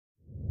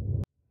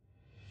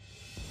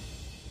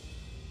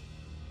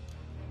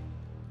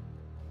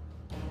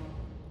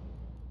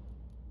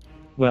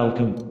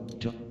Welcome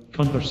to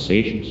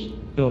Conversations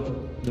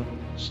of the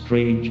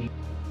Strange.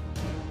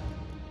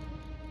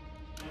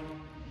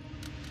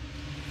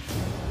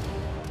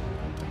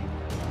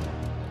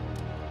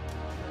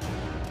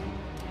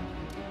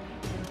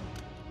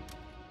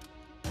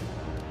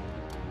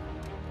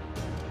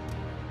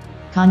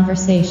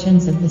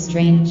 Conversations of the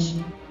Strange.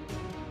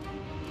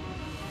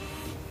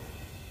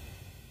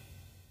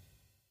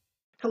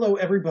 Hello,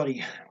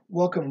 everybody.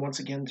 Welcome once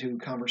again to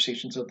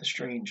Conversations of the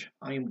Strange.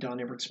 I am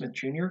Don Everett Smith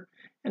Jr.,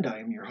 and I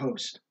am your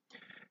host.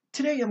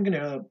 Today I'm going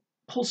to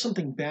pull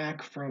something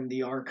back from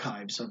the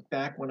archives of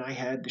back when I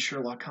had the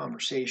Sherlock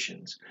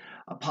Conversations,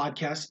 a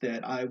podcast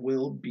that I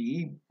will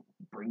be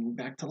bringing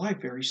back to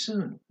life very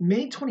soon.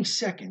 May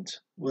 22nd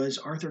was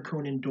Arthur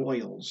Conan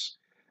Doyle's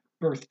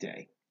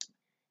birthday.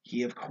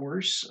 He, of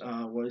course,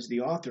 was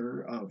the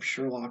author of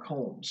Sherlock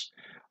Holmes.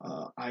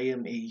 I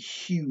am a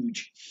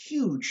huge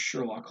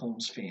Sherlock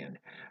Holmes fan.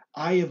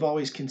 I have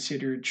always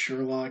considered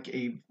Sherlock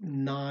a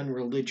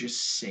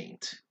non-religious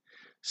saint,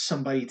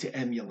 somebody to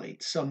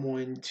emulate,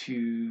 someone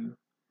to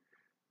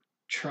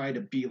try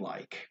to be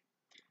like.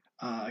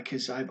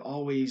 Because I've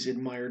always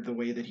admired the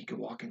way that he could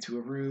walk into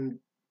a room,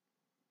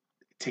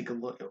 take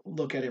a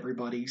look at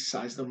everybody,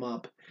 size them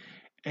up,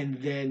 and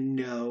then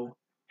know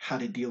how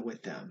to deal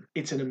with them.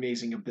 It's an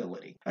amazing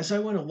ability. As I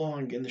went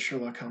along in the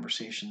Sherlock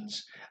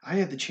Conversations, I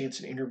had the chance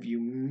to interview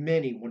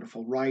many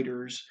wonderful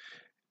writers,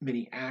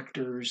 many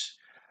actors,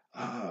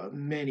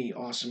 many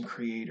awesome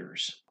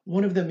creators.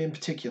 One of them in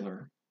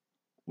particular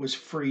was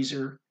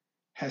Fraser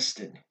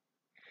Heston.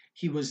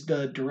 He was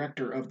the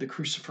director of The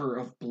Crucifer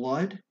of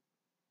Blood,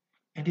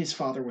 and his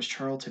father was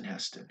Charlton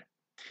Heston.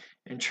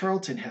 And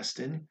Charlton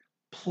Heston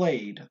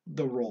played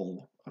the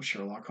role of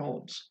Sherlock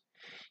Holmes.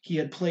 He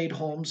had played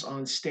Holmes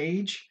on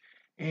stage,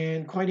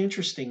 and quite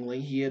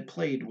interestingly, he had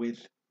played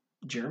with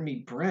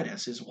Jeremy Brett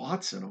as his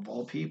Watson, of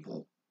all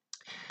people.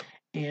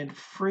 And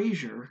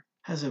Fraser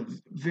has a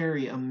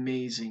very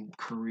amazing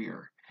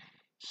career.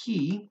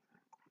 He,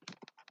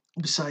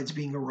 besides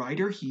being a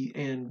writer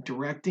and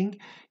directing,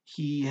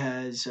 he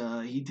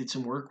did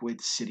some work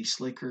with City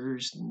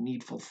Slickers,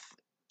 Needful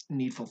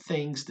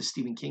Things, the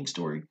Stephen King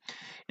story,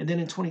 and then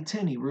in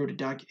 2010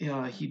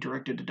 he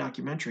directed a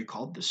documentary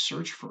called The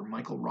Search for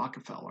Michael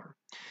Rockefeller.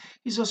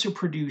 He's also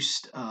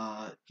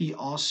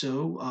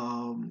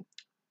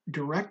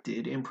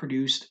directed and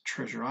produced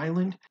Treasure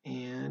Island,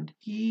 and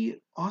he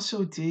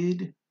also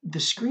did the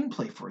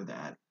screenplay for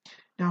that.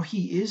 Now,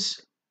 he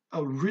is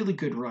a really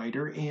good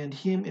writer, and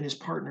him and his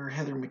partner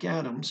Heather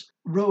McAdams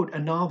wrote a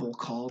novel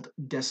called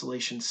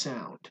Desolation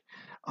Sound.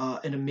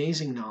 An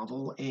amazing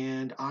novel,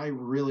 and I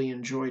really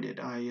enjoyed it.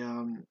 I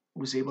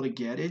was able to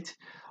get it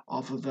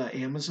off of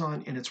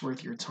Amazon, and it's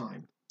worth your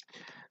time.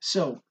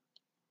 So,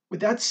 with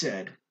that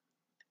said,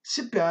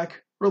 sit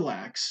back,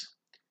 relax,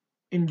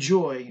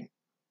 enjoy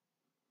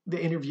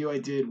the interview I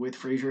did with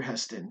Fraser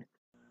Heston.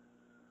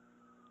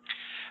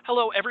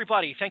 Hello,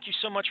 everybody. Thank you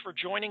so much for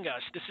joining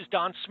us. This is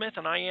Don Smith,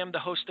 and I am the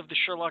host of the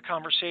Sherlock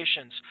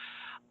Conversations.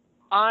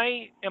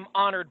 I am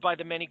honored by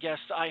the many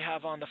guests I've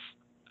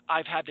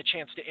had the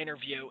chance to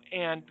interview,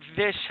 and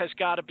this has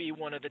got to be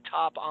one of the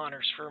top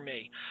honors for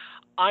me.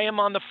 I am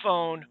on the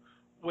phone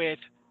with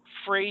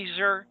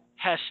Fraser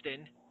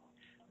Heston,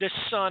 the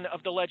son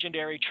of the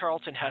legendary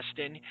Charlton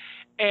Heston,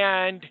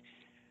 and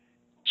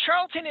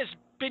Charlton has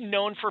been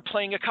known for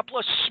playing a couple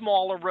of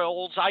smaller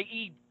roles,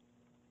 i.e.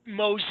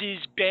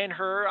 Moses,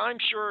 Ben-Hur. I'm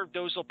sure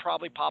those will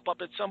probably pop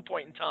up at some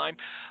point in time,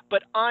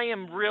 but I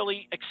am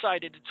really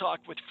excited to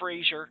talk with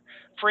Fraser,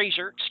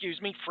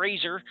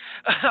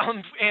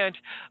 and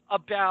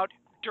about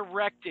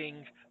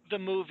directing the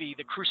movie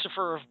The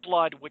Crucifer of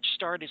Blood, which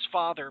starred his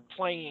father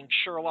playing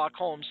Sherlock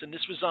Holmes, and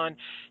this was on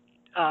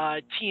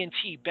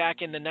TNT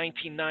back in the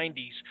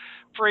 1990s.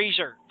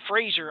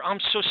 Fraser, I'm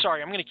so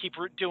sorry. I'm going to keep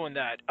doing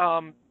that.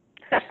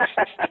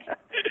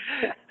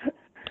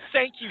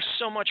 Thank you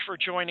so much for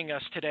joining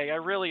us today. I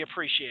really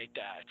appreciate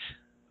that.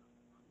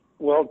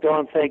 Well,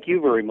 Don, thank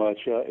you very much.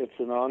 It's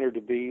an honor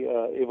to be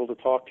able to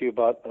talk to you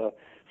about a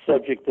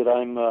subject that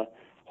I'm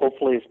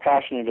hopefully as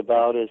passionate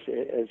about as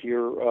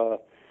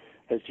your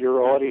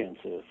audience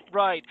is.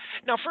 Right.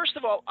 Now, first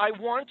of all, I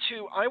want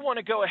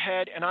to go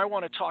ahead and I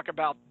want to talk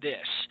about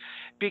this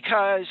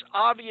because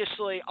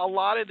obviously a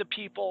lot of the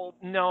people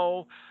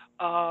know.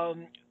 I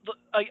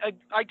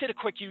did a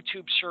quick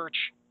YouTube search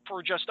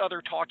for just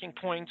other talking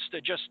points to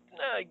just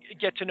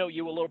get to know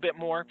you a little bit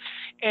more.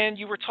 And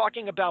you were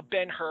talking about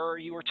Ben-Hur,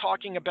 you were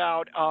talking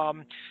about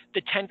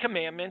the Ten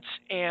Commandments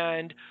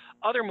and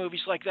other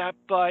movies like that,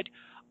 but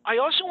I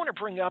also want to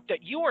bring up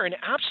that you are an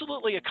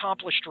absolutely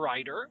accomplished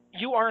writer,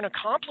 you are an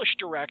accomplished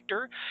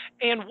director,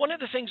 and one of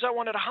the things I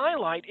wanted to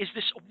highlight is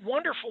this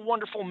wonderful,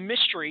 wonderful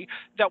mystery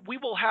that we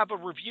will have a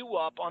review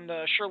up on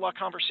the Sherlock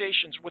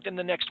Conversations within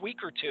the next week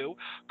or two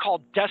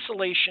called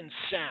Desolation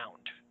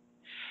Sound.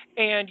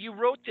 And you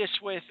wrote this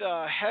with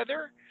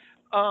Heather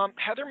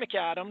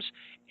McAdams,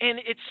 and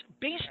it's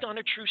based on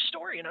a true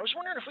story. And I was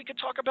wondering if we could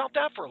talk about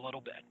that for a little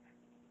bit.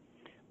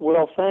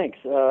 Well, thanks,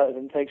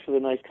 and thanks for the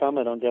nice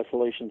comment on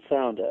Desolation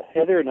Sound.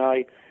 Heather and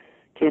I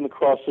came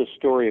across this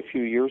story a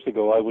few years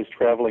ago. I was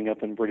traveling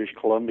up in British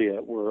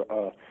Columbia, where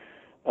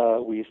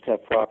we used to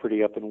have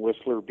property up in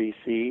Whistler,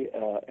 BC,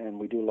 and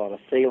we do a lot of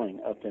sailing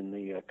up in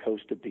the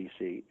coast of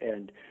BC.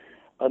 And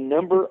a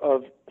number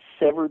of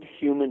severed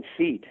human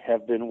feet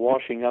have been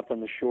washing up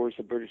on the shores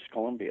of British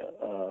Columbia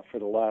for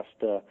the last,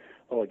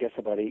 I guess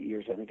about 8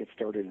 years. I think it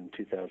started in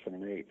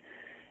 2008.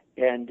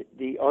 And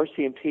the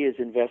RCMP has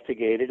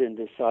investigated and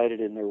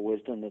decided in their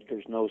wisdom that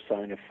there's no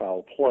sign of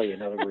foul play.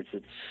 In other words,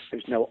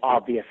 there's no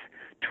obvious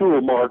tool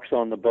marks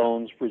on the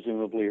bones,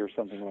 presumably, or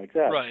something like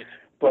that. Right.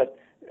 But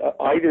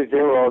either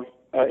there are,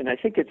 and I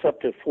think it's up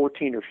to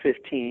 14 or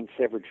 15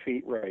 severed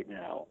feet right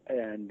now,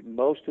 and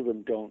most of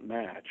them don't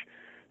match.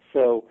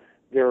 So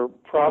there are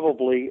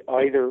probably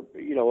either,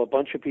 a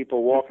bunch of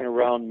people walking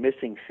around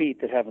missing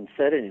feet that haven't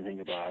said anything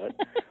about it,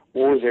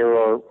 or there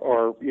are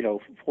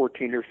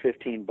 14 or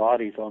 15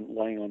 bodies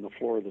laying on the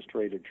floor of the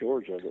Strait of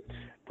Georgia that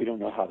we don't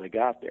know how they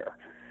got there.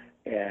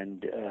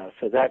 And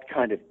so that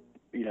kind of,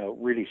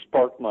 really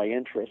sparked my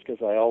interest,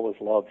 because I always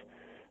love,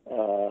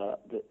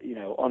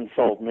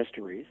 unsolved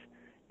mysteries,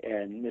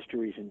 and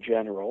mysteries in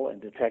general,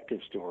 and detective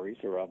stories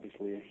are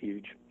obviously a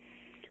huge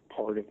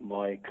part of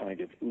my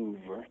kind of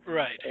oeuvre.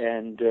 Right.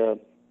 And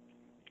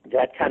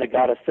that kind of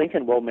got us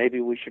thinking, well,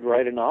 maybe we should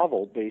write a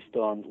novel based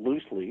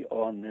loosely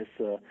on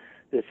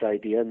this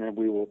idea, and then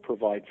we will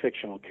provide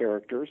fictional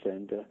characters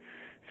and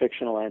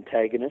fictional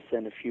antagonists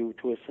and a few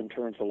twists and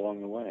turns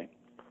along the way.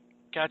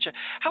 Gotcha.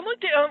 How long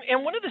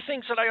and one of the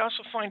things that I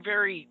also find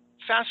very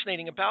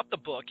fascinating about the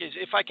book is,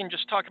 if I can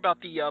just talk about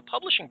the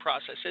publishing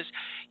process, is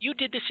you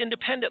did this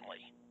independently.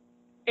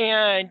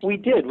 And we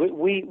did.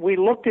 We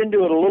looked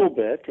into it a little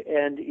bit,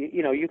 and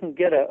you can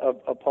get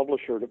a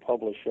publisher to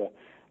publish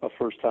a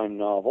first-time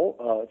novel.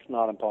 It's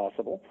not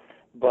impossible,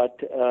 but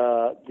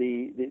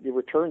the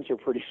returns are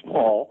pretty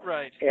small,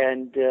 right?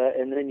 And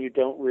then you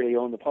don't really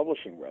own the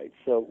publishing rights.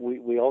 So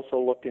we also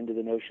looked into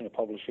the notion of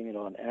publishing it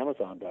on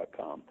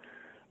Amazon.com,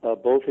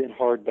 both in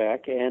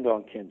hardback and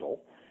on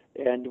Kindle.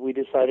 And we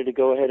decided to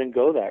go ahead and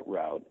go that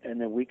route, and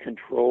then we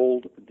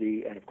controlled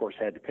and of course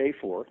had to pay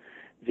for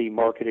the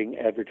marketing,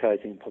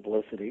 advertising,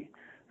 publicity,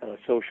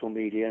 social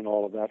media, and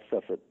all of that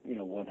stuff that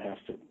one has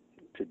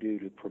to do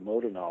to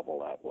promote a novel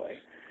that way.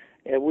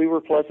 And we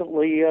were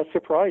pleasantly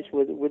surprised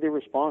with the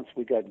response.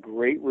 We got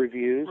great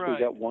reviews. Right. We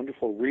got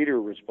wonderful reader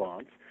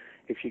response.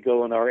 If you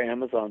go on our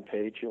Amazon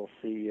page, you'll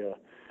see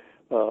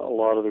a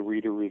lot of the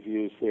reader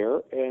reviews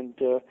there. And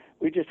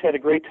we just had a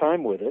great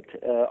time with it.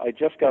 I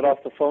just got off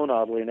the phone,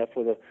 oddly enough,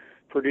 with a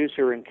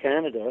producer in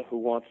Canada who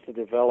wants to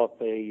develop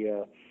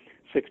a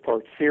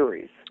 6-part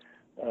series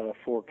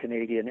for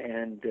Canadian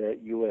and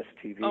U.S.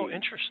 TV. Oh,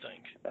 interesting.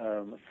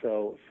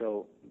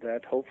 So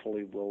that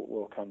hopefully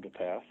will come to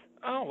pass.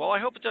 Oh, well, I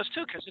hope it does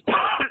too, because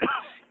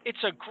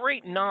it's a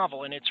great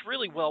novel and it's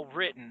really well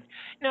written.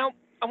 Now,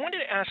 I wanted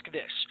to ask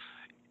this.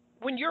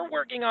 When you're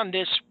working on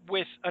this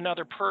with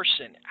another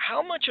person,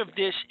 how much of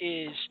this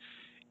is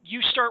you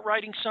start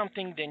writing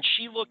something, then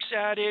she looks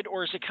at it,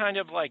 or is it kind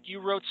of like you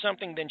wrote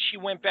something, then she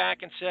went back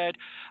and said,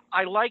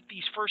 I like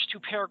these first 2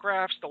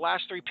 paragraphs, the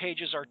last 3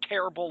 pages are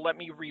terrible, let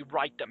me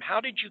rewrite them?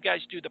 How did you guys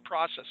do the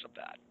process of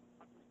that?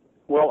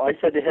 Well, I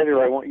said to Heather,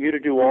 I want you to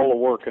do all the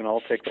work, and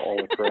I'll take all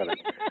the credit.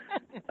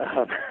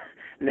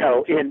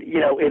 No,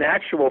 in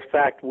actual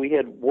fact, we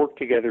had worked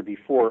together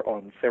before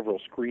on several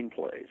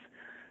screenplays,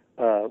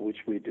 which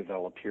we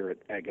developed here at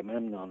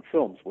Agamemnon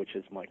Films, which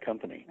is my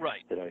company,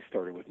 right, that I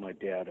started with my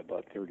dad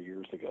about 30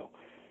 years ago.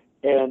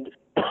 And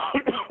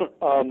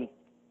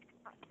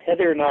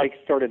Heather and I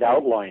started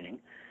outlining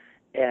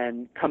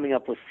and coming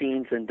up with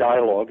scenes and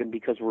dialogue, and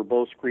because we're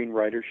both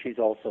screenwriters, she's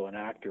also an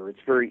actor, it's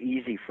very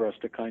easy for us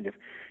to kind of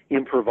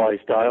improvise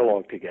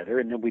dialogue together,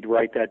 and then we'd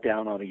write that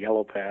down on a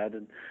yellow pad,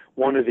 and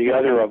one or the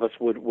other of us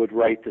would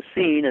write the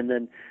scene, and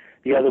then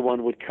the other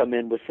one would come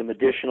in with some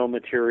additional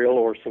material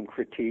or some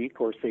critique,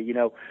 or say,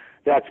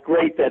 that's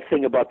great, that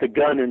thing about the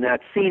gun in that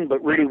scene,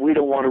 but really we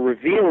don't want to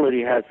reveal that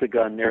he has the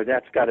gun there.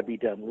 That's got to be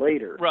done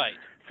later. Right.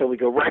 So we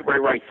go,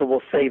 right. So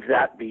we'll save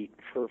that beat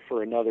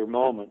for another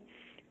moment.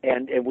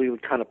 And we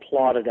would kind of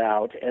plot it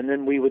out, and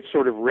then we would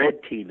sort of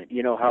red team it.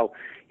 You know how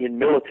in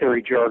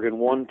military jargon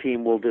one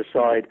team will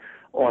decide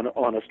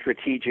on a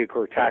strategic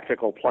or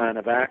tactical plan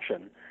of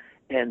action,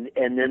 and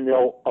then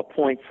they'll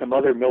appoint some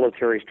other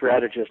military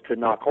strategist to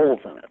knock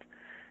holes in it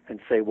and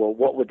say, well,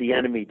 what would the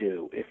enemy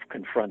do if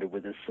confronted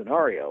with this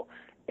scenario?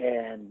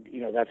 And,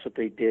 that's what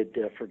they did,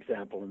 for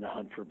example, in The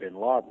Hunt for Bin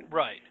Laden.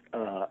 Right.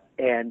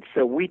 And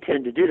so we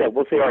tend to do that.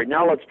 We'll say, all right,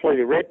 now let's play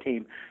the red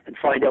team and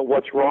find out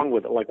what's wrong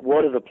with it. Like,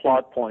 what are the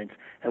plot points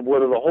and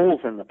what are the holes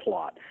in the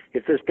plot?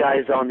 If this guy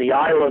is on the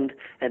island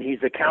and he's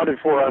accounted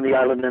for on the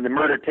island and the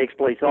murder takes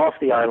place off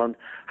the island,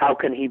 how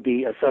can he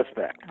be a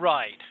suspect?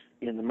 Right.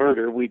 In the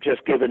murder, we've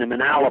just given him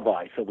an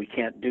alibi, so we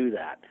can't do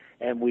that.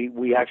 And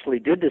we actually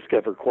did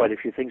discover quite a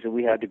few things, and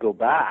we had to go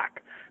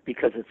back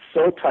because it's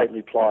so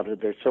tightly plotted.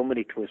 There's so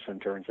many twists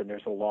and turns, and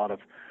there's a lot of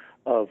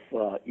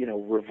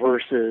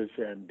reverses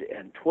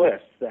and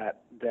twists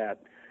that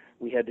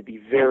we had to be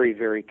very,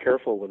 very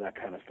careful with that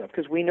kind of stuff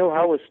because we know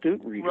how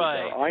astute readers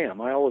Right. are. I am.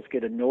 I always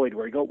get annoyed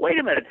where I go, wait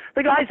a minute,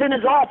 the guy's in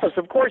his office.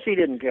 Of course he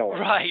didn't kill him.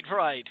 Right,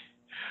 right.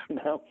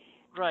 No.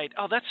 Right.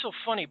 Oh, that's so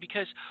funny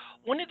because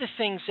one of the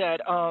things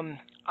that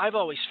I've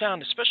always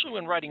found, especially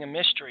when writing a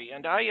mystery,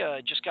 and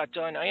I just got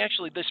done,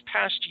 this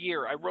past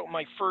year, I wrote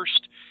my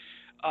first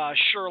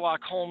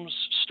Sherlock Holmes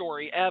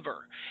story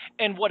ever.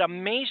 And what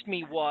amazed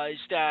me was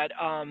that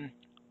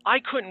I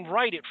couldn't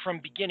write it from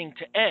beginning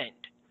to end.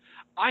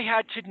 I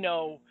had to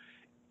know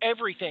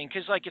everything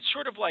because, like, it's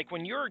sort of like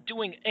when you're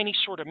doing any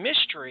sort of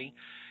mystery,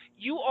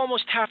 you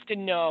almost have to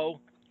know,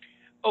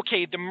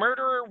 okay, the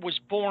murderer was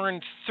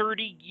born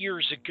 30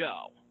 years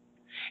ago.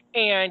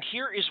 And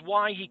here is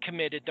why he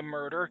committed the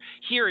murder.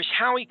 Here is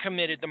how he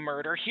committed the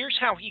murder. Here's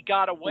how he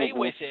got away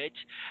with it.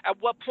 At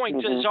what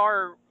point does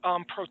our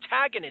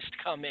protagonist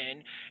come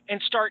in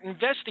and start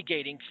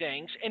investigating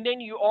things? And then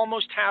you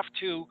almost have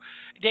to,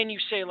 then you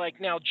say, like,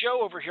 now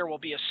Joe over here will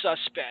be a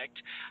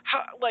suspect.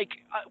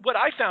 What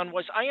I found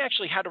was I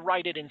actually had to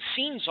write it in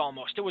scenes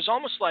almost. It was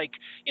almost like,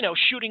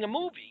 shooting a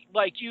movie.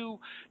 Like you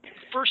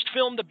first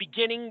film the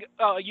beginning,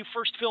 you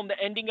first film the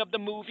ending of the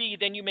movie,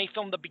 then you may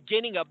film the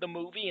beginning of the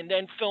movie, and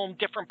then film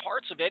different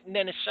parts of it, and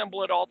then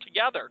assemble it all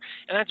together.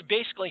 And that's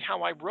basically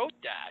how I wrote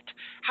that.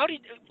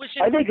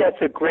 I think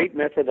that's a great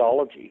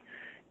methodology.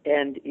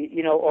 And,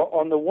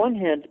 on the one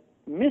hand,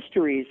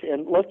 mysteries,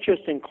 and let's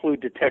just include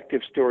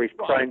detective stories,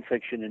 crime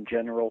fiction in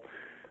general,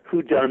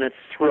 whodunits,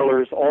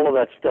 thrillers, all of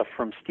that stuff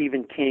from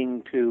Stephen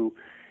King to,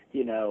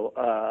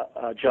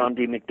 John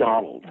D.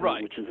 MacDonald,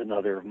 which is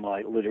another of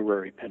my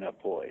literary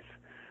pinup boys.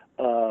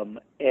 And,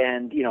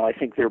 I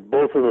think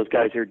both of those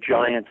guys are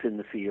giants in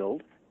the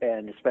field,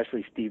 and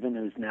especially Stephen,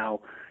 who's now,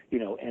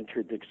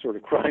 entered the sort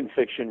of crime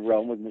fiction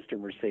realm with Mr.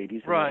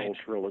 Mercedes and the whole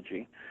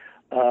trilogy.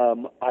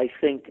 I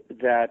think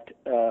that,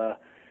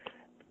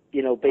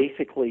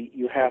 basically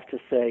you have to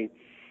say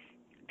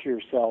to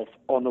yourself,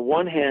 on the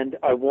one hand,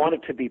 I want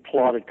it to be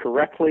plotted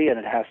correctly, and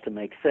it has to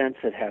make sense,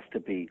 it has to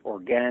be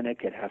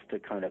organic, it has to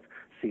kind of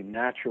seem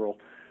natural,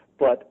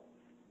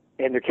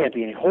 and there can't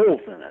be any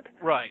holes in it.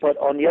 Right. But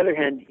on the other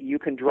hand, you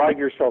can drive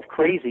yourself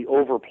crazy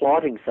over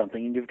plotting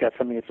something, and you've got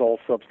something that's all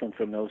substance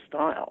and no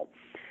style.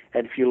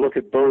 And if you look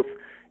at both,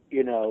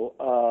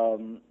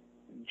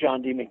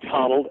 John D.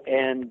 MacDonald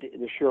and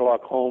the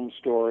Sherlock Holmes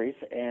stories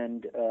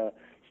and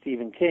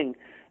Stephen King,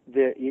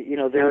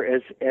 they're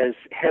as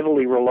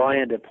heavily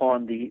reliant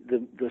upon the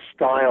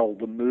style,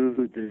 the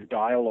mood, the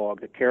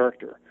dialogue, the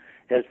character,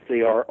 as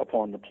they are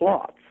upon the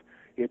plots.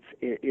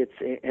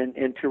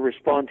 And to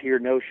respond to your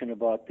notion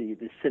about the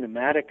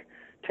cinematic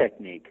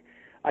technique,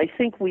 I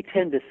think we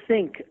tend to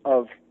think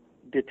of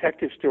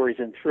detective stories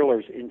and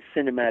thrillers in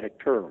cinematic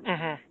terms,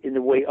 in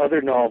the way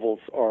other novels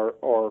are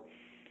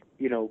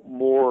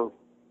more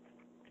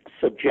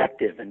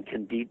subjective and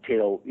can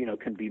detail,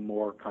 can be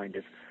more kind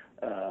of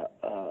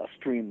a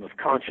stream of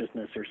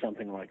consciousness or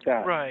something like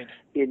that. Right.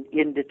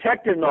 In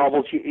detective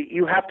novels,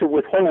 you have to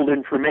withhold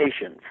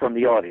information from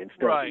the audience,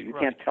 don't you? You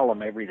can't tell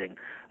them everything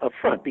up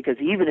front, because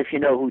even if you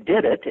know who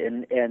did it,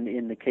 and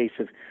in the case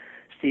of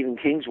Stephen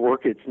King's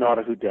work, it's not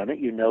a whodunit.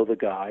 You know the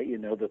guy, you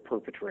know the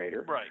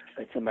perpetrator. Right.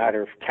 It's a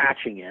matter of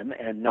catching him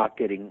and not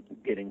getting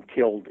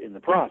killed in the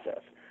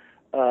process.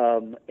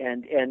 And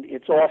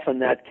it's often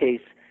that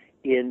case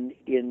in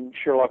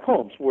Sherlock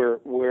Holmes,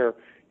 where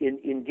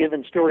in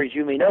given stories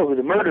you may know who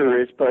the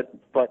murderer is, but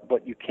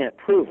you can't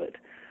prove it.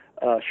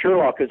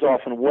 Sherlock is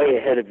often way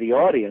ahead of the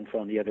audience,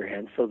 on the other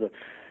hand, so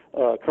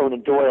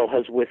Conan Doyle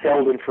has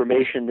withheld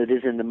information that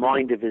is in the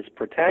mind of his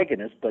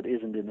protagonist, but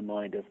isn't in the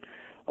mind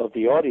of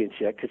the audience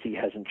yet, because he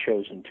hasn't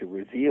chosen to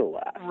reveal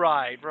that.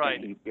 Right.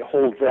 And he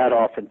holds that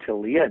off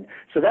until the end.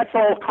 So that's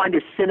all kind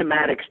of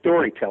cinematic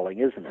storytelling,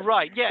 isn't it?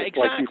 Right, yeah, it's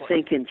exactly. Like you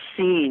think in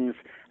scenes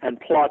and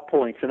plot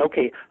points, and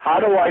okay, how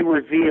do I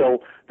reveal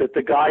that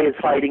the guy is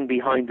hiding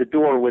behind the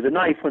door with a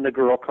knife when the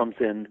girl comes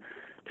in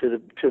to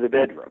the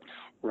bedroom,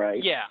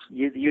 right? Yeah.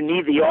 You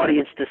need the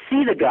audience to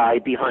see the guy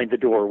behind the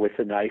door with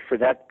the knife for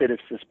that bit of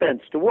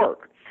suspense to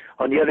work.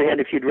 On the other hand,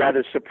 if you'd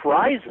rather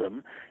surprise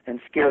them and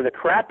scare the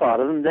crap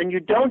out of them, then you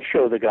don't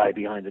show the guy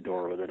behind the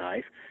door with a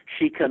knife.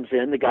 She comes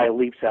in, the guy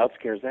leaps out,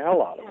 scares the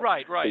hell out of him.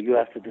 Right. So you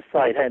have to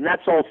decide, and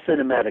that's all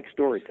cinematic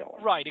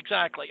storytelling. Right,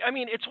 exactly. I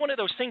mean, it's one of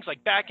those things,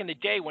 like back in the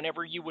day,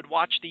 whenever you would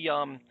watch the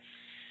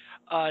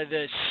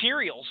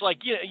serials, like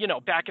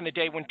back in the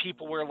day when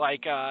people were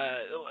like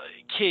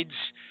kids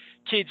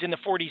in the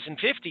 40s and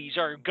 50s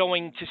are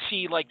going to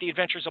see like the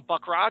adventures of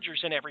Buck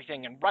Rogers and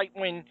everything, and right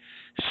when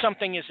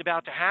something is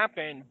about to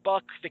happen,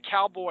 Buck the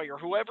cowboy or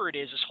whoever it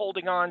is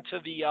holding on to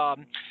the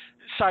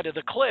side of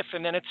the cliff,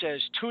 and then it says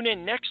tune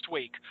in next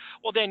week.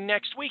 Well, then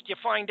next week you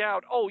find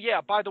out, oh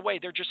yeah, by the way,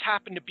 there just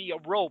happened to be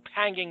a rope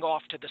hanging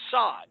off to the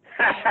side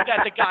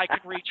that the guy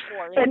could reach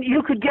for. And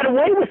you could get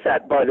away with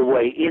that, by the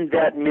way, in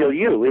that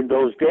milieu in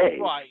those days.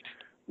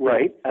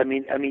 Right. I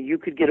mean, you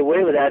could get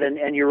away with that,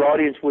 and your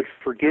audience would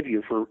forgive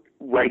you for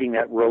writing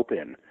that rope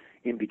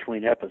in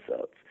between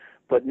episodes.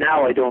 But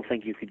now I don't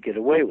think you could get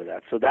away with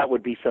that. So that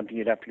would be something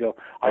you'd have to go,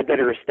 I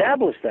better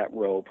establish that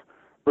rope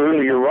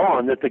earlier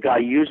on that the guy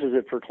uses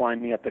it for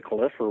climbing up the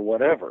cliff or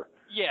whatever.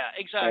 Yeah,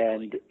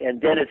 exactly.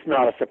 And then it's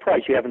not a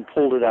surprise. You haven't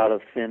pulled it out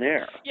of thin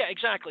air. Yeah,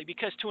 exactly.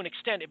 Because to an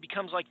extent, it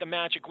becomes like the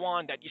magic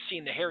wand that you see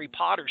in the Harry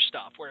Potter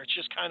stuff, where it's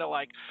just kind of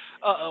like,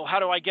 uh-oh, how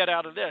do I get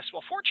out of this?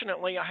 Well,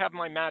 fortunately, I have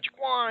my magic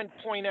wand,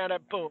 point at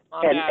it, boom,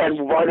 I'm out.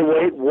 And by the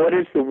way, what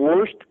is the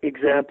worst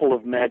example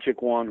of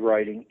magic wand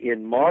writing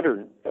in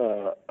modern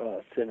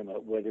cinema,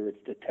 whether it's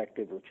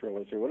detective or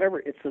thrillers or whatever?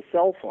 It's the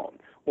cell phone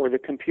or the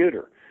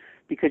computer.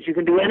 Because you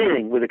can do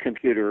anything with a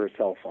computer or a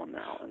cell phone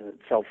now, and a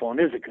cell phone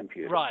is a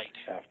computer, Right.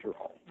 after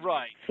all.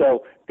 Right.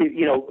 So,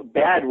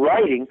 bad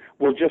writing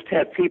will just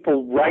have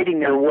people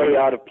writing their way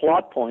out of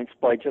plot points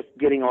by just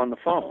getting on the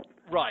phone.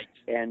 Right.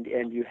 And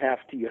you have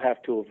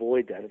to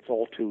avoid that. It's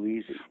all too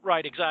easy.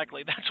 Right,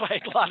 exactly. That's why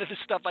a lot of the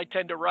stuff I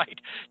tend to write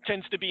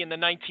tends to be in the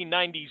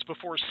 1990s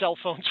before cell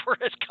phones were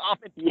as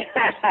common. Yeah,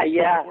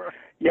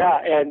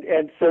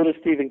 and so does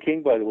Stephen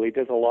King, by the way. He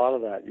does a lot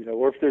of that.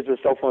 Or if there's a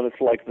cell phone,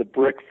 it's like the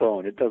brick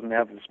phone. It doesn't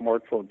have the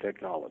smartphone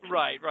technology.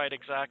 Right,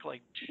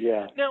 exactly.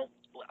 Yeah. Now,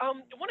 I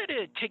wanted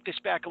to take this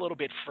back a little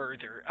bit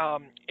further,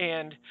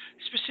 and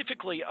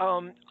specifically,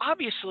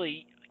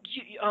 obviously,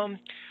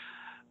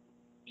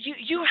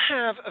 you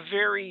have a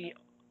very,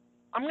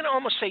 I'm going to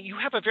almost say you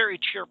have a very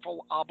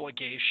cheerful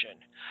obligation.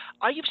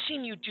 I have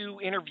seen you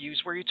do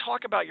interviews where you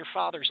talk about your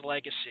father's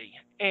legacy,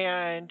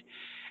 and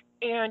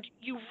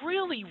you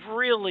really,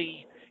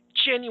 really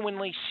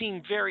genuinely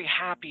seem very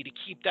happy to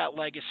keep that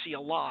legacy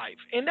alive.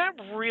 And that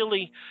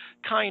really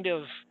kind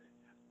of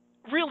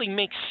really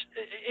makes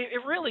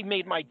it really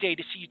made my day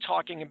to see you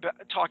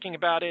talking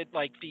about it,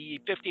 like the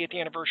 50th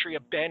anniversary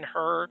of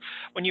Ben-Hur,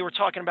 when you were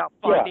talking about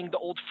finding the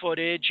old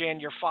footage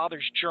and your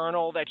father's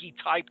journal that he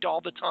typed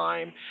all the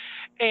time,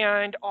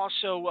 and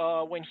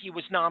also when he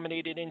was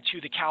nominated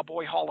into the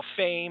Cowboy Hall of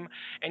Fame,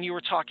 and you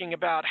were talking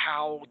about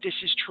how this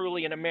is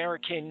truly an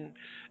American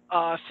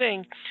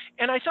thing.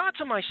 And I thought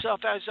to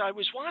myself as I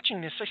was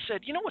watching this, I said,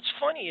 what's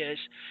funny is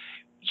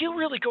you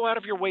really go out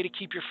of your way to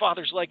keep your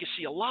father's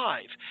legacy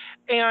alive.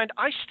 And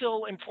I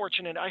still am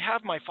fortunate. I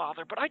have my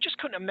father, but I just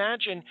couldn't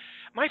imagine.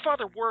 My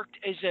father worked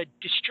as a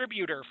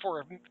distributor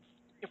for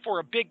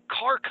a big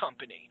car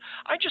company.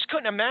 I just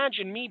couldn't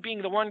imagine me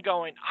being the one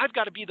going, I've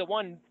got to be the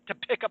one to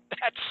pick up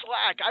that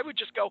slack. I would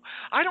just go,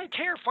 I don't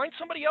care. Find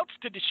somebody else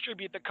to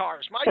distribute the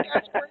cars. My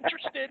dad's more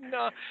interested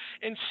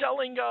in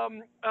selling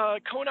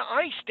Kona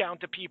Ice down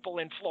to people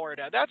in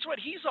Florida. That's what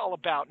he's all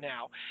about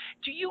now.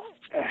 Do you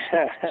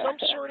some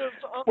sort of...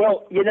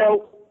 Well,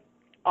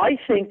 I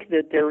think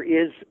that there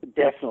is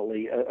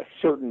definitely a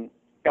certain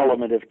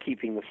element of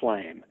keeping the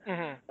flame,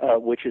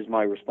 which is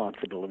my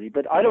responsibility.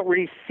 But I don't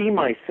really see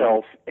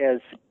myself as,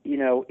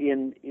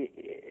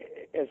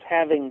 as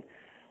having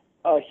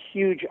a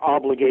huge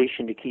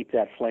obligation to keep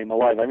that flame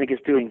alive. I think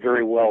it's doing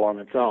very well on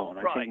its own.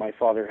 I think my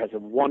father has a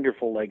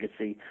wonderful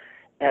legacy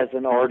as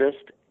an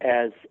artist,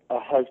 as a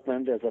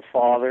husband, as a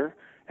father,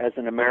 as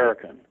an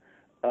American,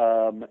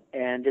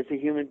 and as a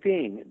human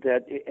being,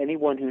 that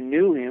anyone who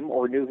knew him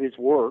or knew his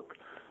work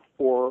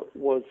or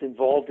was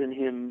involved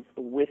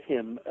with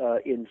him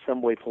in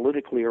some way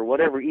politically or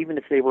whatever, even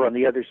if they were on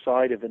the other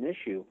side of an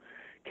issue,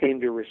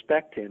 came to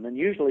respect him and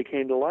usually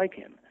came to like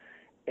him.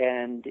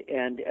 And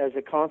as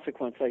a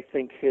consequence, I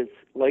think his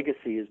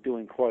legacy is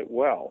doing quite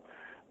well.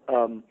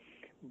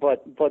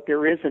 But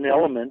there is an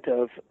element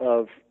of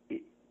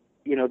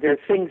there are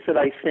things that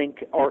I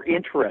think are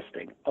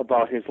interesting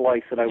about his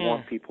life that I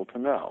want people to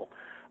know.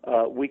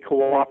 We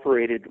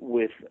cooperated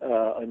with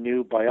a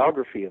new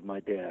biography of my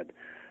dad,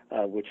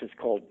 which is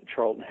called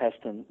Charlton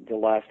Heston, The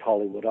Last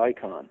Hollywood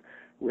Icon,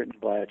 written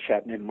by a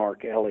chap named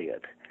Mark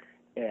Elliott.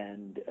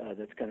 And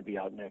that's going to be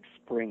out next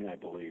spring, I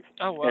believe.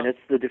 Oh, wow. And it's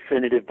the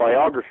definitive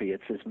biography.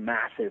 It's this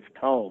massive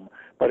tome,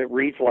 but it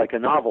reads like a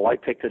novel. I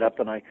picked it up,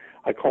 and I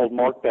called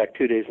Mark back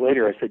 2 days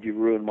later. I said, "You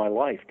ruined my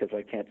life because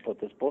I can't put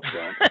this book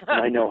down,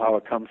 and I know how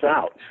it comes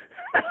out."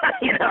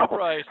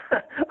 Right.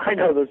 I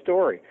know the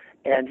story.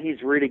 And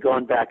he's really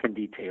gone back in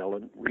detail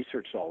and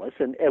researched all this.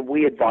 And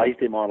we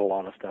advised him on a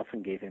lot of stuff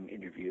and gave him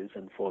interviews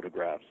and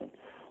photographs and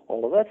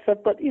all of that stuff.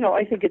 But,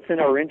 I think it's in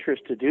our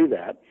interest to do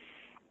that.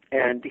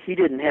 And he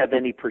didn't have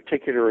any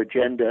particular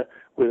agenda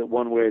with it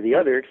one way or the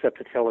other except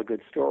to tell a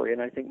good story.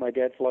 And I think my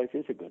dad's life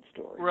is a good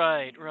story.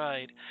 Right.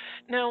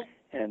 Now,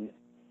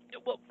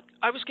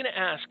 I was going to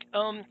ask,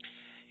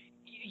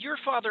 your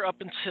father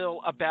up until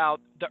about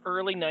the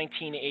early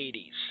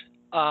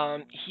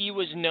 1980s, he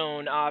was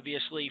known,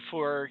 obviously,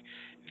 for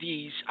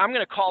these, I'm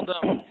going to call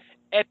them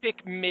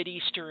epic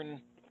Mideastern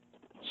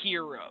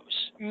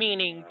heroes,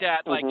 meaning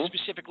that, like,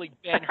 specifically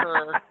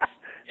Ben-Hur,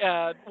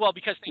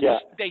 because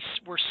they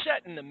were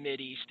set in the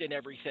Mideast and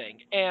everything.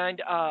 And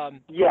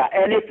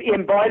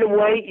and by the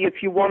way,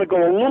 if you want to go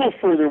a little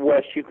further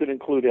west, you could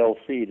include El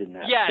Cid in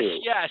that too.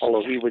 Yes.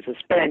 Although he was a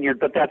Spaniard,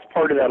 but that's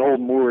part of that whole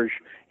Moorish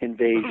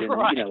invasion.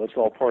 Right. It's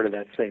all part of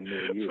that same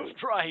milieu.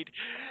 Right.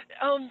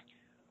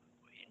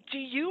 Do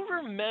you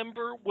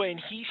remember when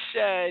he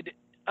said,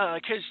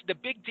 because the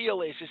big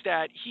deal is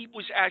that he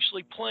was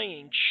actually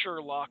playing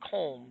Sherlock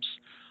Holmes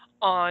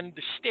on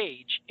the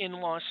stage in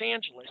Los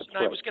Angeles. That's And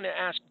I right. was going to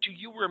ask, do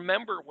you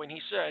remember when he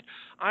said,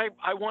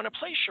 I want to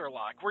play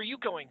Sherlock? Were you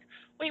going,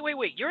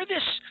 wait, you're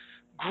this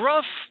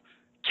gruff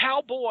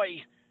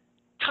cowboy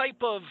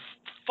type of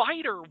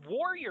fighter,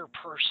 warrior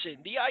person?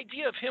 The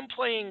idea of him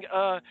playing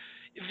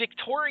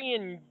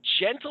Victorian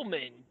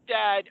gentleman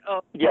that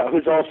Yeah,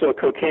 who's also a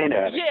cocaine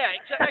addict. yeah,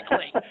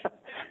 exactly.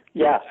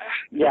 Yeah.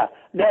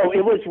 No,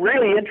 it was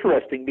really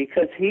interesting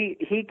because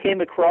he came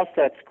across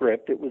that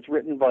script. It was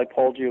written by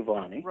Paul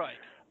Giovanni, Right.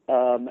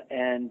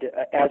 and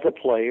as a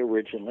play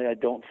originally. I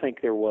don't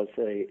think there was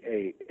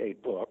a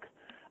book.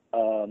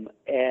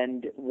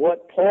 And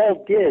what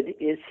Paul did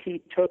is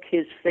he took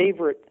his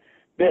favorite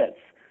bits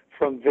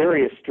from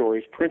various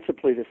stories,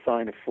 principally The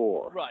Sign of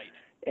Four, Right.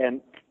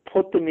 and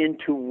put them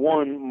into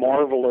one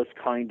marvelous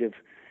kind of,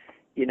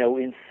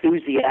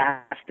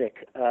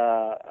 enthusiastic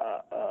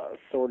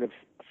sort of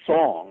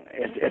song,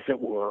 as it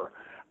were,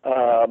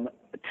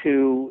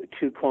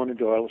 to Conan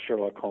Doyle,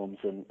 Sherlock Holmes,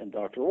 and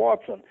Dr.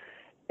 Watson.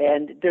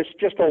 And there's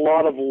just a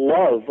lot of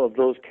love of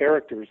those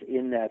characters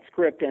in that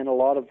script, and a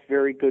lot of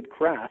very good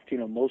craft,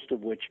 most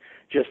of which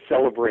just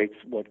celebrates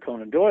what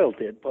Conan Doyle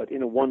did, but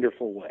in a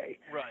wonderful way.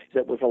 Right.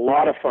 That was a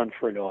lot of fun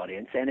for an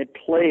audience, and it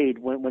played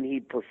when he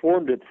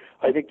performed it.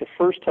 I think the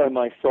first time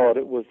I saw it,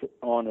 it was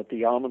on at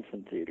the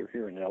Amundsen Theater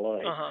here in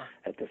L.A.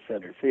 At the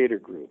Center Theater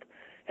Group,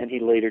 and he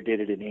later did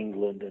it in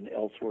England and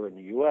elsewhere in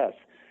the U.S.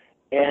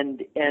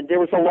 And there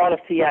was a lot of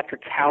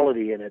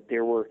theatricality in it.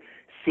 There were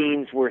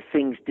scenes where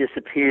things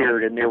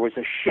disappeared, and there was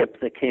a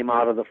ship that came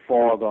out of the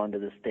fog onto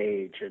the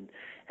stage,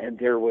 and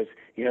there was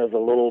the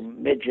little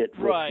midget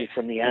Right.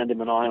 from the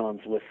Andaman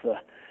Islands with the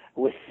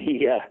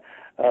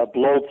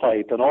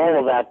blowpipe and all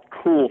of that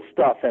cool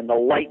stuff, and the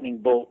lightning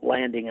bolt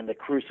landing and the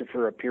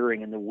crucifer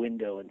appearing in the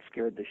window and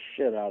scared the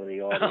shit out of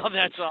the audience. Oh,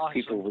 that's awesome.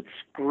 People would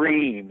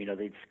scream,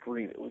 they'd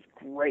scream. It was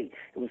great.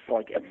 It was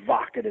like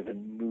evocative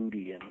and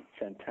moody and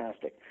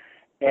fantastic.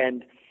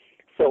 And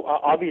so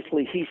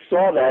obviously he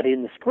saw that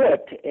in the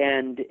script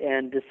and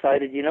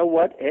decided,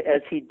 what,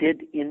 as he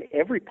did in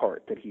every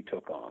part that he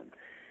took on,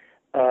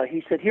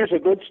 he said, here's a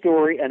good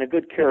story and a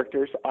good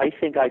characters. I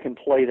think I can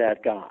play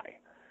that guy.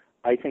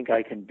 I think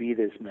I can be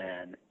this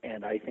man,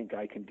 and I think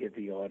I can give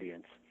the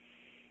audience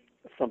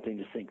something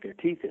to sink their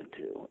teeth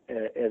into,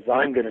 as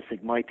I'm going to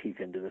sink my teeth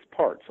into this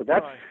part. So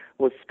that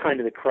was kind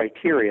of the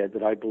criteria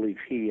that I believe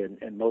he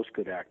and most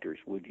good actors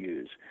would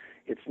use.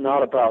 It's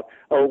not about,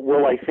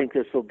 I think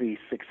this will be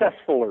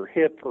successful or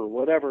hip or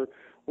whatever,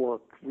 or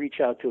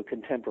reach out to a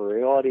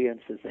contemporary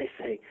audience, as they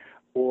say,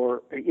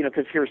 or,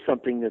 because here's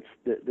something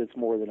that's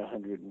more than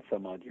 100 and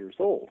some odd years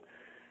old.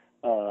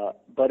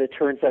 But it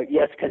turns out,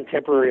 yes,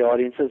 contemporary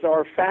audiences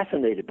are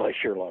fascinated by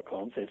Sherlock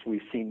Holmes, as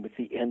we've seen with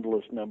the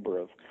endless number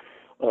of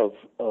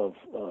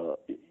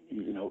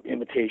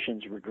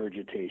imitations,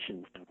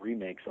 regurgitations, and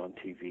remakes on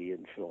TV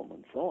and film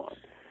and so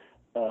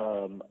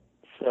on.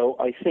 So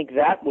I think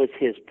that was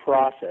his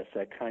process,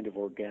 that kind of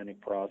organic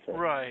process.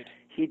 Right.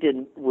 He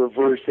didn't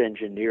reverse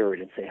engineer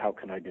it and say, how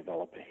can I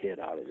develop a hit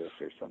out of this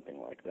or something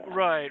like that.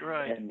 Right.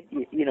 And,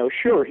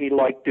 sure, he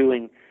liked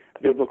doing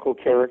biblical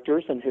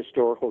characters and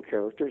historical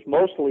characters.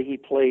 Mostly he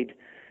played,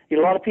 a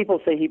lot of people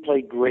say he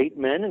played great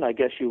men, and I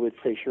guess you would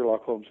say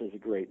Sherlock Holmes is a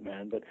great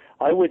man, but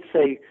I would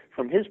say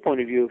from his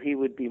point of view, he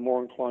would be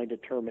more inclined to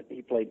term it,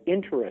 he played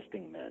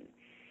interesting men.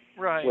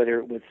 Right. Whether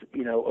it was,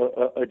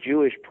 a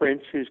Jewish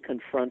prince who's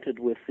confronted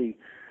with the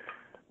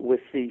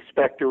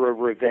specter of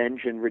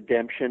revenge and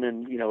redemption,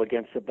 and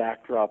against the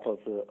backdrop of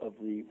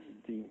the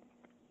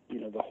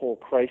whole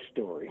Christ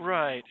story.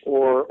 Right.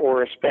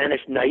 Or a Spanish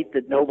knight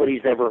that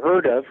nobody's ever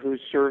heard of, who's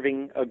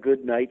serving a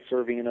good knight,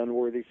 serving an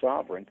unworthy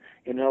sovereign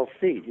in El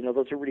Cid.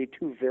 Those are really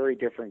two very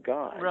different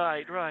guys.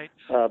 Right.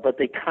 But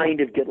they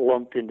kind of get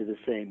lumped into the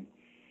same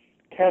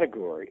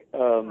category.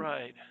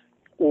 Right.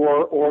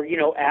 Or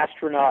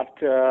astronaut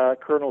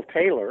Colonel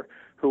Taylor,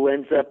 who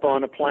ends up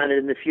on a planet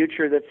in the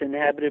future that's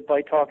inhabited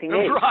by talking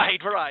apes.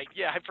 Right.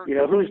 Yeah, I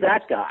forgot. Who's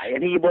that guy?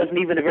 And he wasn't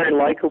even a very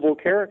likable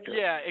character.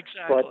 Yeah,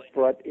 exactly.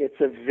 But it's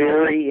a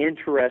very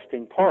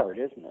interesting part,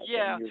 isn't it?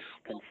 Yeah. And you're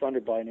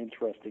confronted by an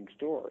interesting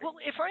story. Well,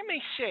 if I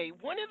may say,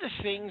 one of the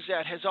things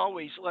that has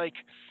always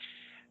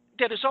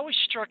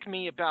struck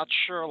me about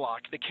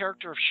Sherlock, the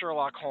character of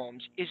Sherlock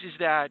Holmes, is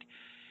that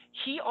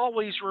he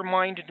always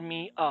reminded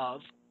me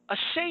of a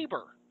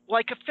saber,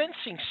 like a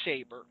fencing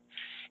saber.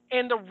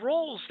 And the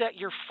roles that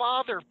your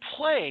father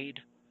played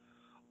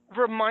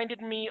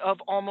reminded me of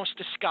almost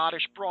a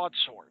Scottish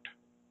broadsword.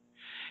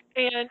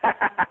 And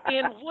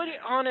what it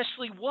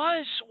honestly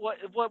was,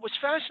 what was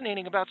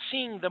fascinating about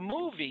seeing the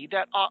movie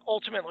that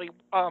ultimately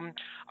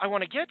I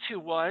want to get to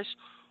was,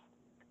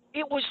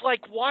 it was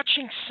like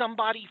watching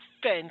somebody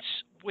fence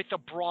with a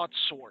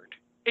broadsword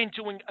and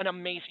doing an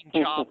amazing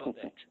job of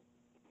it.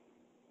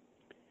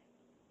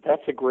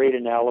 That's a great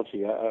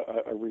analogy.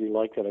 I really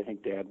like that. I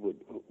think Dad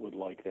would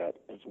like that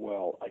as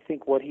well. I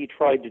think what he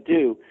tried to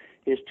do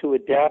is to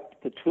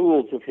adapt the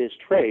tools of his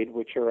trade,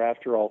 which are,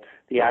 after all,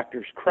 the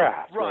actor's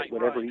craft, right?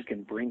 Whatever he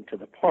can bring to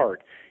the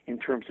part in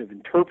terms of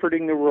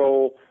interpreting the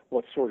role,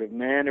 what sort of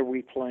man are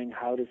we playing,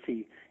 how does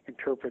he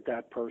interpret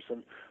that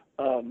person,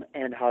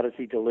 and how does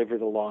he deliver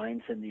the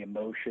lines and the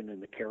emotion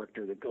and the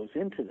character that goes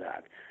into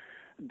that.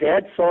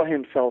 Dad saw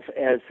himself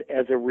as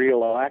a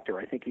real actor.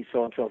 I think he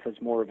saw himself as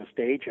more of a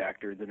stage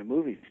actor than a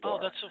movie star. Oh,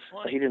 that's so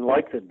funny. He didn't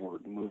like the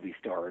word movie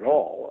star at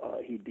all.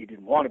 He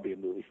didn't want to be a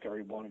movie star.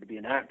 He wanted to be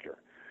an actor.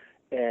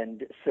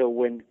 And so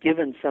when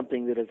given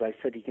something that, as I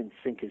said, he can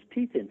sink his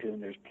teeth into,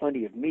 and there's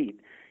plenty of meat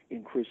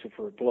in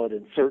Crucifer Blood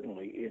and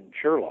certainly in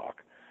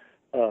Sherlock,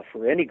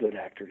 for any good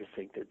actor to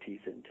sink their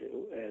teeth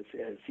into, as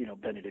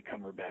Benedict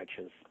Cumberbatch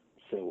has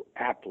so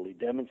aptly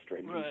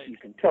demonstrated. Right. You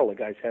can tell the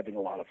guy's having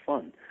a lot of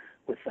fun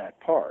with that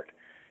part.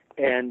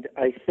 And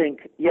I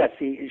think, yes,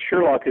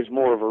 Sherlock is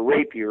more of a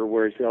rapier,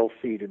 whereas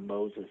Elseed and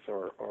Moses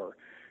are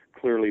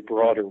clearly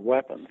broader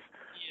weapons.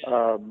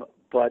 Yeah.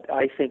 But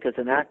I think as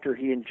an actor,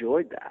 he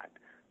enjoyed that.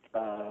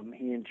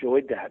 He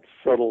enjoyed that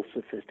subtle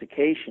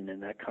sophistication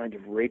and that kind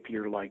of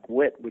rapier-like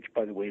wit, which,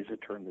 by the way, is a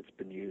term that's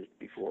been used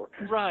before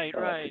Right.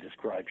 to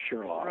describe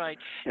Sherlock, Right.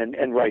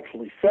 and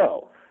rightfully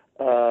so.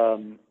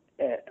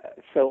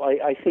 So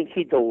I think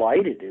he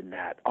delighted in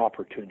that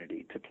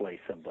opportunity to play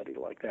somebody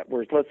like that.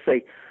 Whereas, let's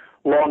say,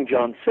 Long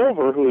John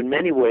Silver, who in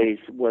many ways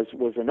was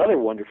another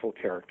wonderful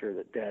character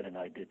that Dad and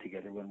I did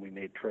together when we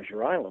made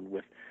Treasure Island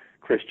with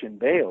Christian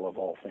Bale, of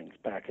all things,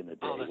 back in the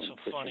day when so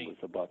Christian funny. was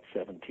about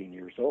 17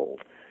 years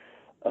old.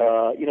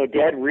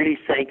 Dad really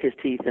sank his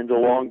teeth into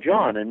Long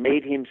John and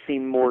made him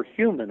seem more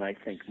human, I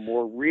think,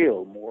 more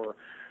real, more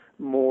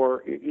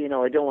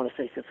I don't want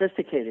to say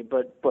sophisticated,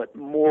 but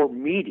more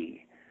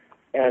meaty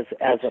as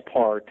a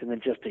part, and then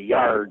just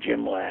a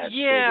Jim Lad,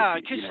 Yeah,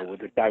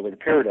 with a guy with a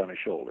parrot on his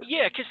shoulder.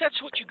 Yeah, because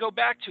that's what you go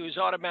back to is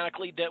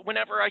automatically that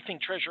whenever I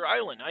think Treasure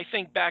Island, I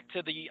think back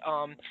to the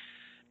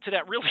to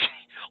that really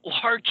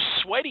large,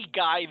 sweaty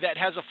guy that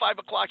has a 5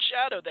 o'clock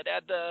shadow that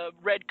had the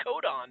red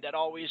coat on that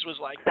always was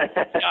like,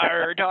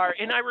 dar, dar.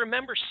 And I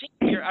remember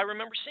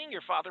seeing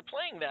your father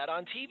playing that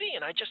on TV,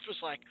 and I just was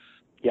like,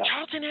 yeah.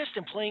 Charlton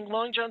Heston playing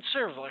Long John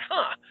Silver. Like,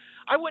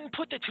 I wouldn't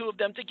put the two of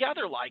them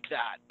together like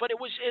that, but it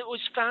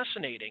was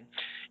fascinating.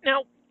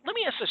 Now, let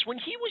me ask this: when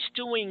he was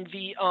doing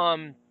the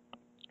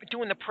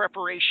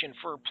preparation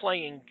for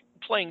playing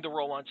the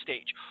role on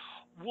stage,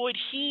 would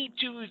he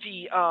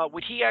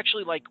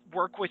actually like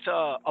work with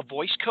a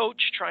voice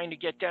coach trying to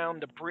get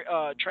down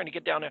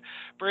a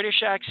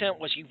British accent?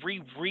 Was he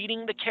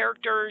rereading the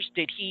characters?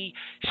 Did he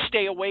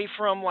stay away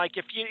from, like,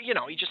 if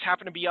he just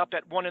happened to be up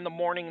at 1 a.m.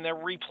 and they're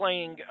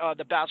replaying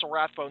the Basil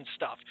Rathbone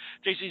stuff?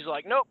 JC's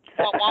like, nope,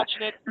 not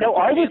watching it. No,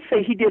 I would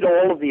say he did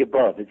all of the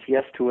above. It's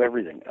yes to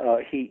everything.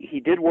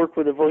 He did work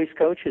with a voice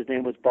coach. His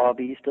name was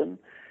Bob Easton,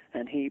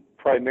 and he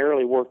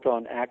primarily worked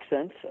on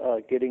accents,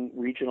 getting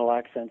regional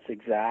accents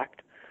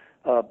exact.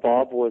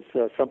 Bob was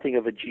something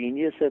of a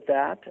genius at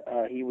that.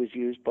 He was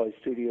used by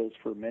studios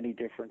for many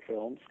different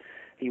films.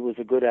 He was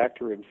a good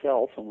actor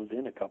himself and was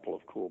in a couple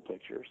of cool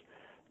pictures.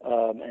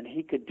 And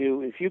he could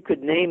do, if you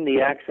could name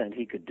the accent,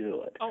 he could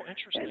do it. Oh,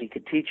 interesting. And he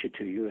could teach it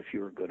to you if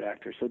you were a good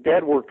actor. So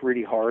Dad worked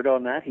really hard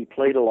on that. He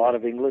played a lot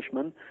of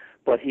Englishmen,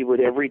 but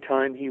every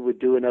time he would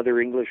do another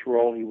English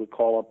role, he would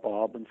call up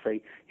Bob and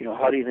say,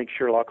 how do you think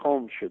Sherlock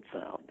Holmes should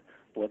sound?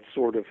 What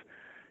sort of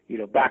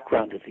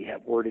background does he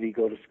have? Where did he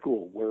go to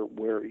school? Where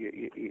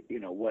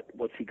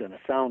what's he going to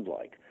sound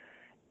like?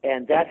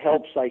 And that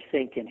helps, I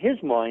think, in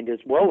his mind as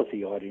well as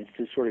the audience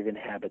to sort of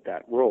inhabit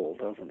that role,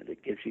 doesn't it?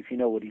 It gives you, if you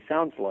know what he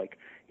sounds like,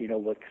 you know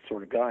what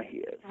sort of guy he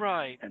is.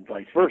 Right. And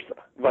vice versa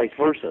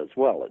as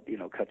well.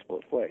 It cuts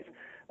both ways.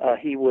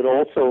 He would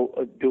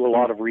also do a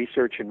lot of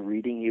research and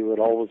reading. He would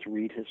always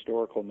read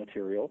historical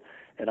material,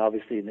 and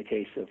obviously in the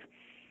case of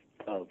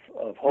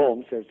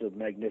Holmes, there's a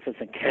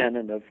magnificent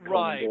canon of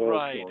Conan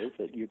Doyle stories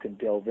that you can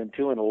delve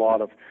into, and a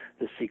lot of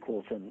the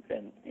sequels and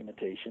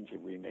imitations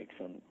and remakes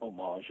and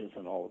homages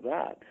and all of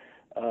that.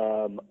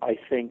 I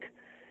think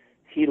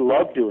he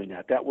loved doing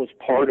that. That was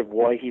part of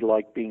why he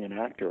liked being an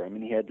actor. I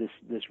mean, he had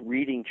this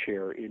reading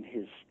chair in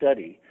his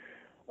study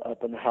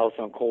up in the house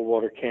on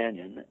Coldwater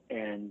Canyon,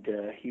 and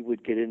he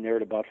would get in there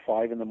at about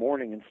 5 a.m.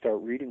 and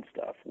start reading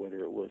stuff,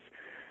 whether it was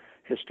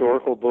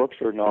historical books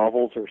or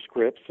novels or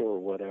scripts or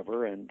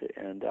whatever, and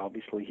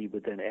obviously he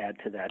would then add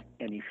to that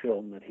any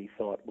film that he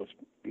thought was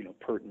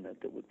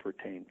pertinent, that would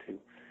pertain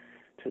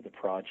to the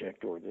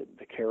project or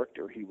the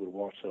character. He would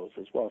watch those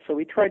as well. So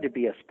he tried to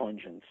be a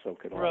sponge and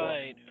soak it all up.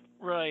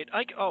 Right.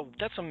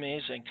 That's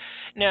amazing.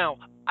 Now,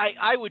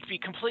 I would be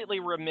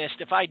completely remiss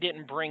if I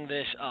didn't bring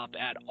this up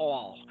at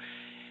all.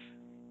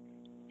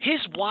 His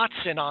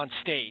Watson on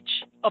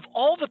stage, of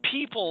all the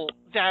people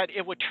that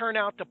it would turn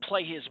out to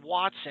play his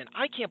Watson,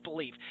 I can't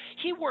believe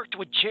he worked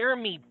with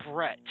Jeremy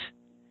Brett.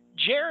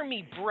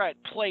 Jeremy Brett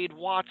played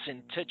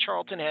Watson to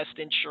Charlton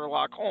Heston's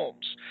Sherlock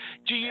Holmes.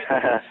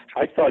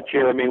 I thought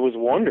Jeremy was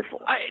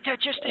wonderful.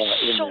 That just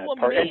is so amazing.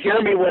 Part. And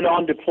Jeremy went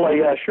on to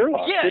play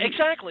Sherlock. Yeah,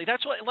 exactly.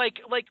 That's what,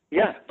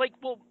 Yeah.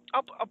 Well,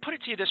 I'll put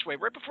it to you this way.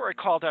 Right before I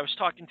called, I was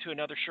talking to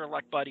another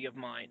Sherlock buddy of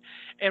mine.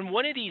 And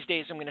one of these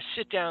days, I'm going to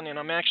sit down and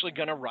I'm actually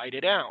going to write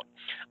it out.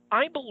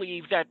 I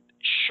believe that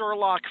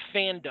Sherlock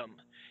fandom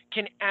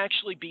can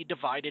actually be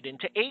divided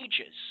into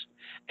ages.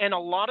 And a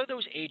lot of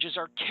those ages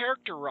are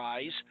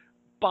characterized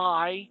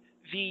by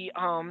the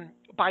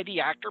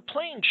actor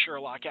playing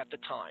Sherlock at the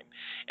time.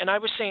 And I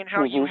was saying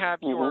how you have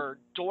your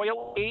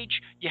Doyle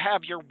age, you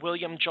have your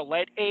William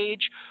Gillette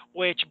age,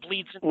 which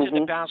bleeds into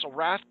the Basil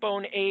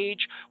Rathbone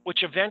age,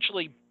 which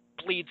eventually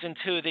bleeds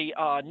into the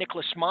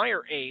Nicholas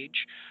Meyer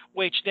age,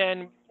 which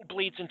then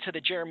bleeds into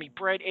the Jeremy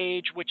Brett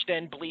age, which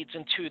then bleeds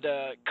into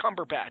the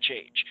Cumberbatch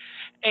age.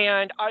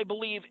 And I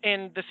believe,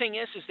 and the thing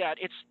is that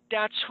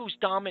that's who's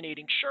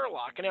dominating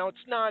Sherlock. Now it's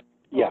not,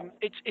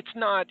 it's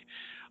not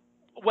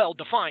well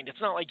defined. It's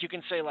not like you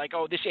can say like,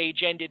 oh, this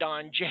age ended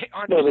on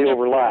No, they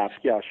overlap.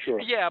 Yeah, sure.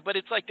 Yeah, but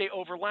it's like they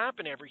overlap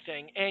and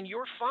everything. And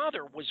your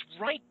father was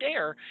right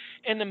there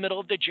in the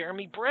middle of the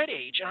Jeremy Brett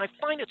age. And I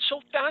find it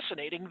so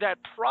fascinating that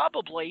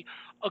probably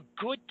a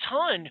good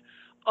ton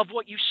of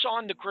what you saw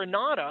in the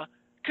Granada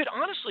could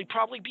honestly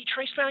probably be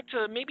traced back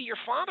to maybe your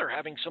father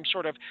having some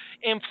sort of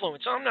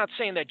influence. I'm not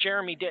saying that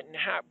Jeremy didn't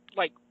have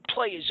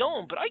play his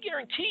own, but I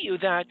guarantee you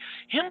that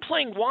him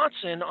playing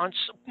Watson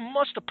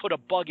must have put a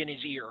bug in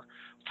his ear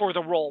for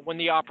the role when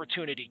the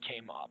opportunity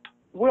came up.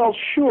 Well,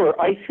 sure.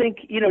 I think,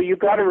 you've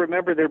got to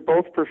remember they're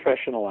both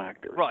professional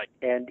actors. Right.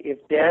 And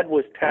if Dad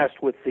was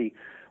tasked with the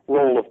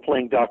role of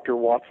playing Dr.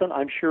 Watson,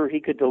 I'm sure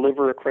he could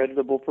deliver a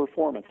creditable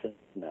performance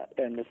in that.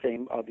 And the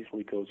same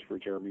obviously goes for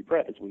Jeremy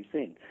Brett, as we've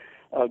seen.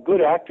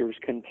 Good actors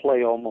can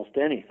play almost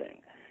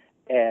anything.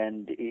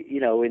 And,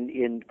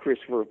 in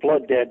Christopher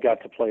Blood, Dad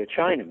got to play a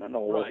Chinaman,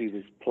 although he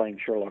was playing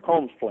Sherlock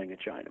Holmes playing a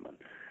Chinaman.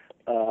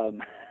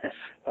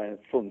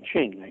 Feng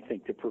Ching, I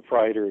think, the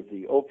proprietor of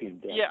the opium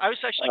den. Yeah, I was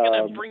actually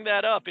going to bring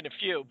that up in a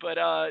few, but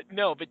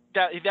no, but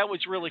that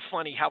was really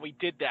funny how he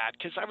did that,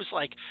 because I was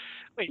like,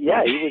 wait.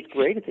 Yeah, he was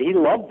great. He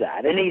loved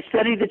that. And he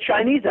studied the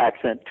Chinese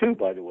accent, too,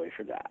 by the way,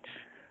 for that.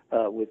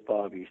 With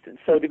Bob Easton.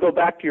 So to go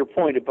back to your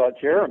point about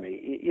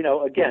Jeremy,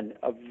 again,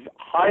 a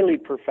highly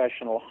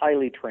professional,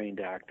 highly trained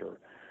actor.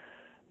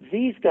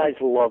 These guys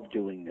love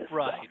doing this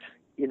right. stuff.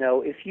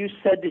 If you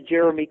said to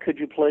Jeremy, could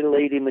you play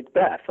Lady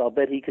Macbeth? I'll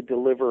bet he could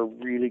deliver a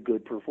really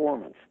good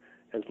performance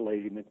as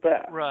Lady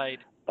Macbeth. Right.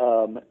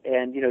 And,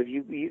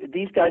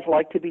 these guys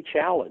like to be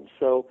challenged.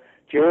 So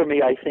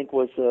Jeremy, I think,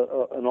 was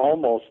an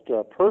almost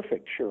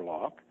perfect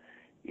Sherlock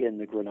in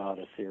the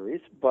Granada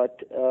series.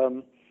 But,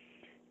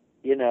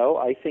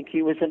 I think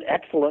he was an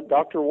excellent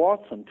Dr.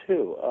 Watson,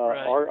 too.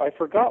 Right. I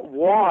forgot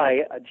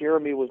why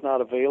Jeremy was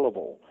not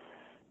available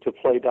to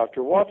play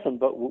Dr. Watson,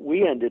 but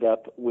we ended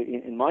up,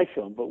 in my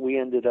film,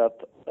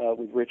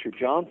 with Richard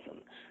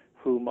Johnson,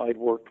 whom I'd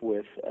worked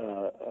with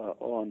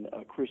on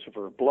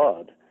Crucifer of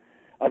Blood.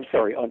 I'm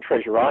sorry, on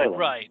Treasure Island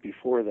right.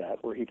 before that,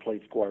 where he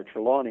played Squire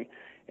Trelawney.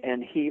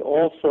 And he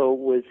also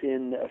was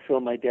in a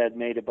film my dad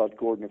made about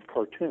Gordon of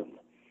Khartoum.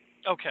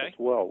 Okay. As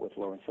well, with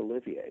Laurence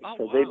Olivier. Oh,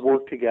 so wow. they'd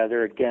worked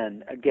together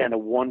again, a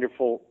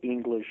wonderful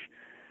English,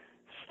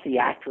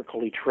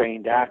 theatrically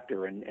trained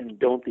actor, and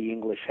don't the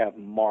English have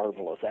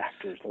marvelous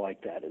actors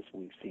like that, as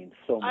we've seen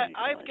so many times.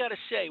 I've got to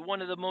say,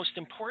 one of the most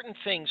important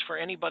things for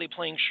anybody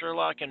playing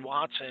Sherlock and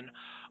Watson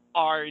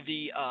are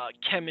the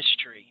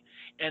chemistry.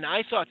 And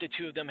I thought the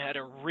two of them had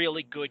a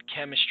really good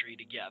chemistry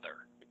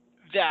together.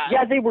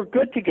 Yeah, they were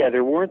good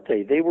together, weren't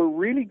they? They were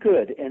really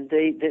good, and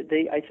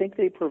they I think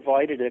they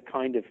provided a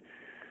kind of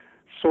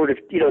sort of,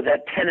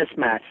 that tennis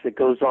match that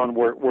goes on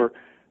where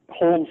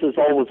Holmes is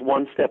always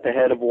one step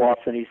ahead of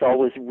Watson. He's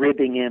always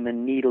ribbing him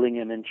and needling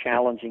him and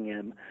challenging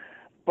him.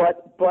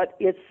 But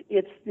it's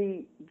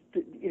the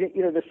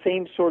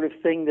same sort of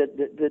thing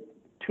that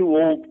two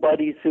old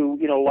buddies who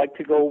like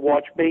to go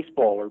watch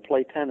baseball or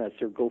play tennis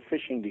or go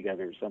fishing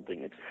together or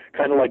something. It's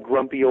kind of like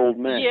grumpy old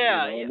men.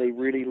 Yeah, and they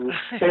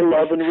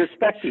love and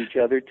respect each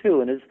other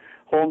too. And as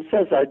Holmes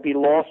says, I'd be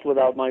lost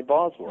without my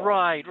Boswell.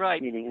 Right.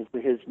 Meaning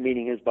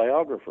his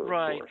biographer.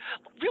 Right. Of course.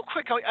 Real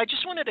quick, I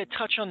just wanted to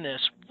touch on this.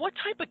 What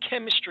type of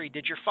chemistry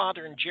did your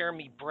father and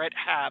Jeremy Brett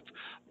have,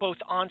 both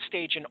on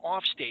stage and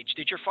off stage?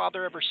 Did your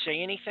father ever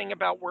say anything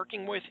about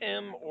working with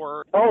him,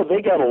 or? Oh,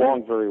 they got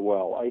along very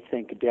well. I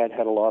think Dad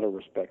had a lot of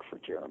respect for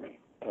Jeremy.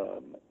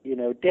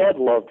 Dad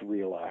loved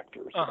real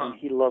actors, and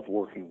he loved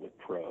working with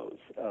pros.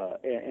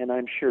 And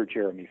I'm sure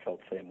Jeremy felt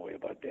the same way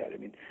about Dad. I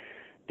mean,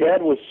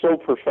 Dad was so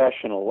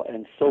professional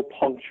and so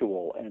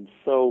punctual and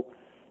so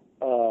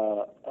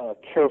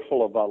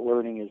careful about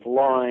learning his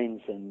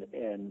lines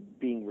and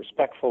being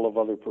respectful of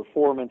other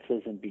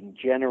performances and being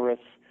generous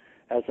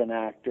as an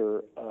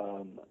actor,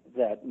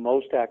 that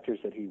most actors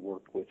that he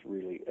worked with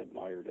really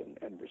admired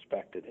and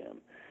respected him.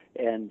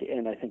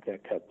 And I think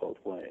that cut both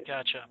ways.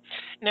 Gotcha.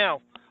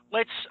 Now,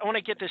 I want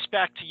to get this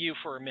back to you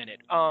for a minute.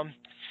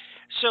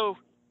 So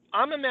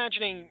I'm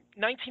imagining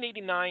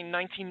 1989,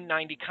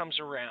 1990 comes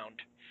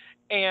around,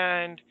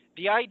 and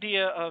the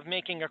idea of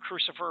making a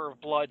Crucifer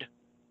of Blood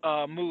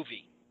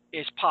movie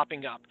is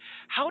popping up.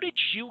 How did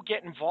you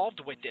get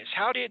involved with this?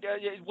 How did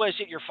was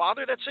it your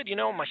father that said,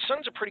 my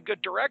son's a pretty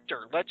good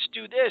director, let's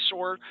do this?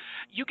 Or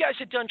you guys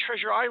had done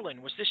Treasure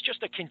Island. Was this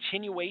just a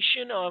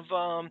continuation of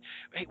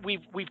hey,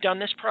 we've done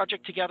this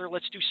project together,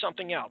 let's do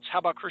something else? How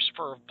about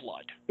Crucifer of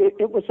Blood?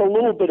 It was a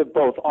little bit of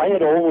both. I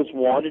had always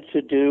wanted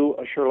to do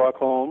a Sherlock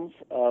Holmes.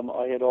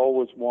 I had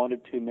always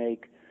wanted to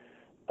make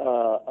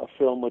a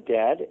film with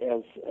Dad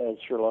as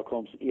Sherlock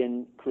Holmes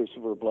in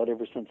Crucifer of Blood.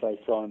 Ever since I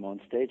saw him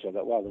on stage, I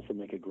thought, wow, this would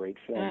make a great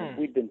film.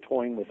 We'd been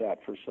toying with that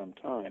for some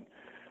time.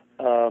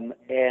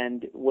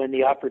 And when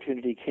the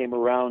opportunity came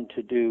around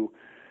to do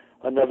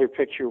another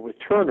picture with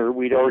Turner,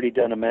 we'd already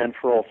done A Man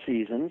for All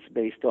Seasons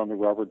based on the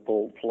Robert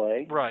Bolt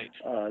play. Right.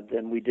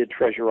 Then we did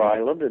Treasure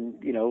Island, and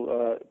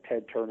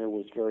Ted Turner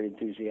was very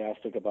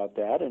enthusiastic about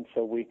that, and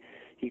so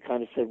he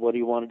kind of said, what do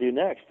you want to do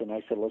next? And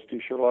I said, let's do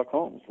Sherlock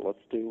Holmes.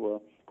 Let's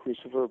do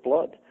Crucifer of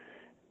Blood.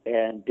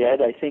 And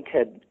Dad, I think,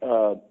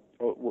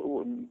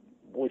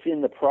 was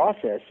in the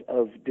process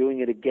of doing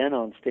it again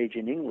on stage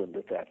in England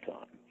at that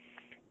time,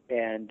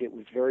 and it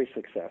was very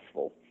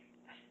successful.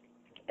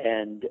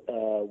 And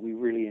we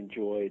really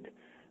enjoyed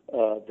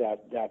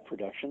that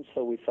production,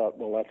 so we thought,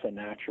 well, that's a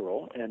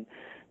natural. And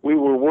we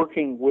were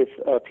working with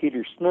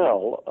Peter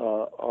Snell,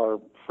 our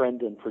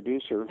friend and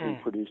producer, who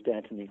produced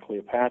Antony and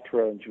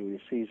Cleopatra and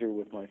Julius Caesar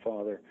with my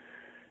father,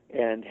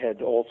 and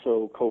had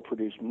also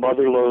co-produced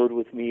Motherlode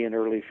with me, an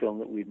early film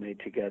that we'd made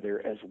together,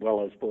 as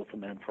well as both A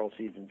Man for All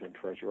Seasons and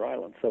Treasure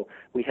Island. So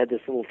we had this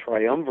little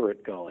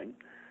triumvirate going,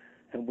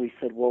 and we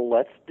said, well,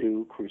 let's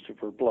do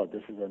Crucifer Blood.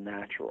 This is a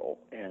natural,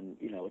 and,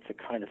 it's the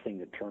kind of thing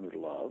that Turner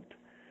loved,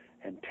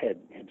 and Ted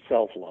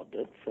himself loved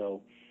it,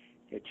 so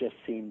it just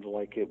seemed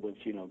like it was,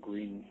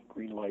 green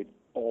light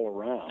all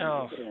around.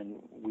 Oh. And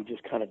we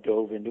just kind of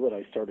dove into it.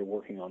 I started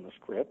working on the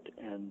script,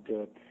 and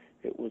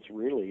it was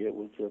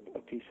a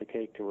piece of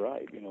cake to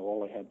write.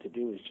 All I had to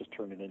do is just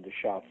turn it into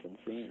shots and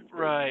scenes.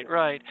 Right.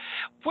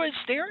 Was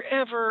there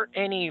ever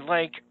any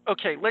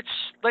okay, let's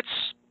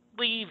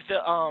leave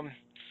the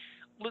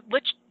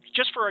let's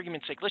just for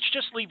argument's sake, let's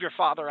just leave your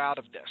father out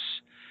of this.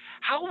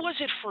 How was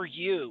it for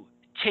you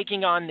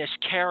taking on this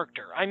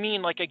character? I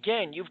mean,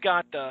 again, you've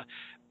got the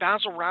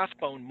Basil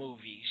Rathbone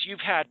movies. You've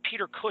had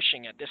Peter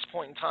Cushing at this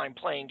point in time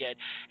playing it,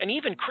 and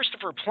even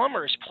Christopher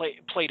Plummer has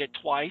played it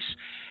twice.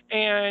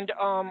 And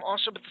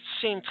also at the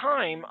same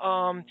time,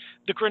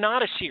 the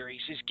Granada series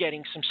is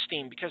getting some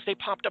steam because they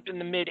popped up in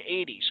the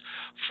mid-'80s.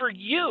 For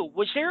you,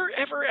 was there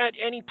ever at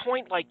any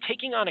point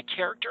taking on a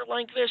character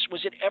like this?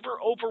 Was it ever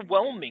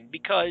overwhelming?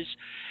 Because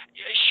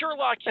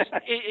Sherlock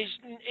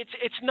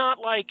it's not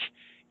like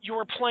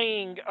you're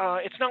playing,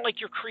 it's not like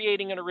you're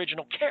creating an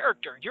original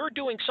character. You're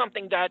doing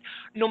something that,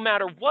 no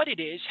matter what it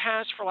is,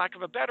 has, for lack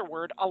of a better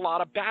word, a lot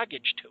of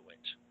baggage to it.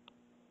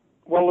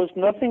 Well, there's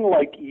nothing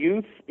like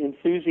youth,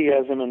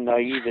 enthusiasm, and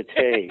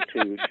naivete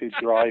to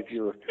drive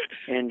your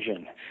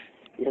engine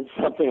in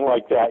something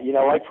like that.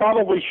 I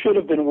probably should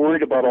have been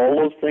worried about all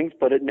those things,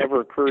 but it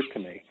never occurred to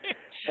me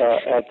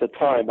at the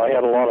time. I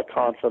had a lot of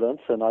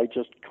confidence, and I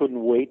just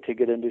couldn't wait to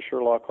get into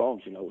Sherlock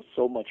Holmes. It was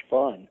so much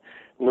fun.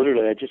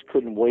 Literally, I just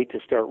couldn't wait to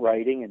start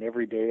writing, and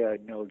every day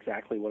I'd know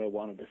exactly what I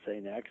wanted to say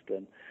next.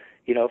 And,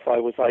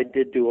 I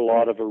did do a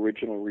lot of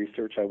original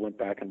research. I went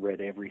back and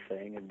read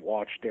everything and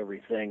watched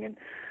everything and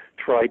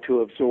tried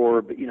to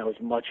absorb,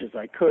 as much as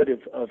I could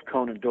of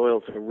Conan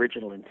Doyle's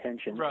original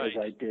intention, right, as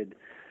I did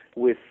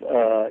with,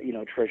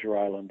 Treasure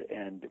Island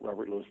and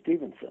Robert Louis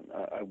Stevenson.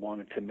 I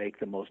wanted to make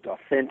the most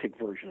authentic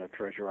version of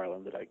Treasure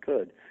Island that I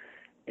could.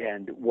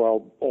 And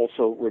while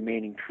also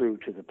remaining true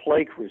to the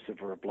play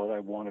Crucifer of Blood, I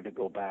wanted to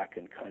go back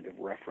and kind of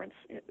reference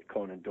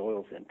Conan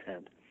Doyle's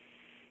intent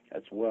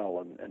as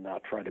well, and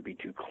not try to be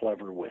too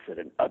clever with it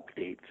and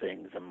update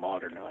things and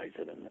modernize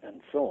it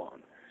and so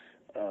on.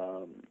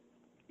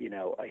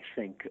 I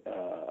think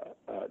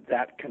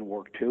that can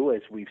work too,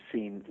 as we've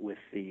seen with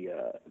the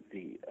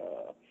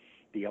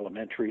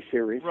Elementary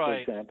series, right,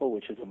 for example,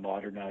 which is a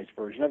modernized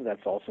version of it.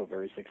 That's also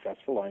very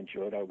successful. I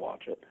enjoy it. I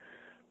watch it.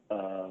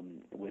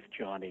 With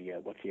Johnny,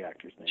 what's the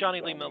actor's name? Johnny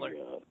Lee Miller.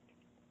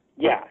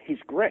 Yeah, he's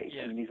great.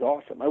 Yeah. I mean, he's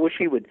awesome. I wish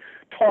he would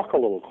talk a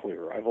little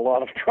clearer. I have a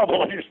lot of trouble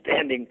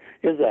understanding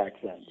his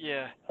accent.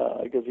 Yeah.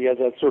 Because he has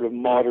that sort of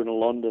modern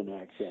London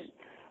accent.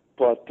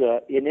 But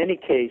in any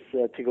case,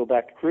 to go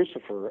back to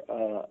Crucifer,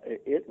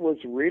 it was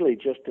really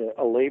just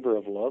a labor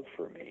of love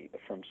for me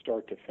from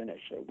start to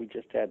finish. We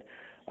just had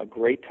a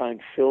great time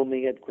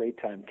filming it, great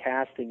time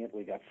casting it.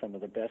 We got some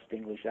of the best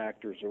English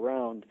actors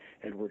around,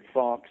 Edward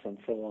Fox and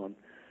so on.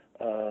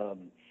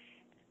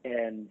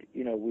 And,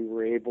 we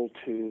were able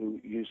to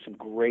use some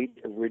great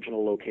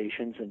original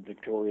locations in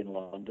Victorian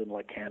London,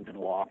 like Camden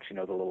Locks, the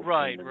little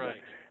right, scene right,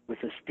 with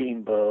the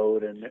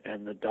steamboat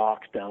and the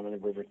docks down in the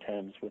River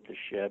Thames with the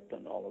ship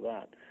and all of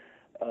that.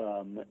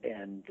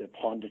 And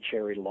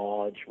Pondicherry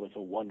Lodge was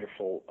a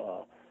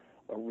wonderful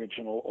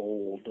original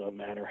old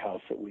manor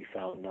house that we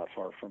found not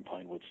far from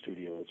Pinewood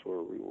Studios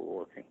where we were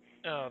working.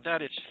 Oh,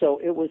 that is... So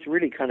it was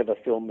really kind of a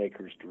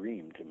filmmaker's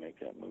dream to make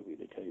that movie,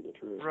 to tell you the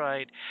truth.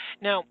 Right.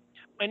 Now,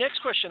 my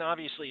next question,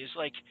 obviously, is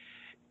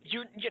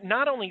you're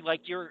not only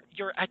like you're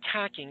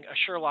attacking a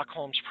Sherlock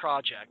Holmes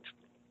project,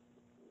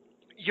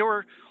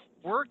 you're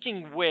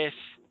working with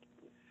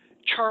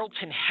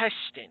Charlton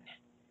Heston,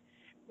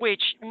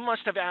 which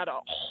must have added a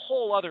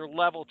whole other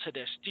level to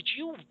this. Did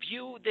you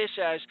view this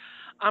as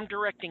I'm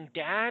directing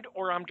Dad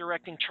or I'm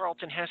directing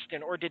Charlton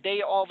Heston, or did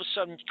they all of a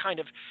sudden kind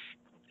of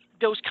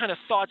those kind of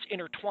thoughts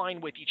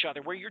intertwine with each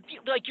other, where you're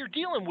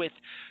dealing with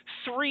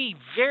three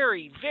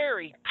very,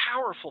 very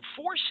powerful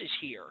forces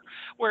here,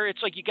 where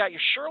it's like you got your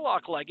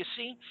Sherlock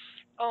legacy.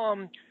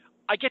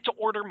 I get to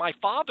order my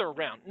father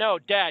around. No,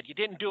 Dad, you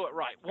didn't do it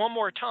right. One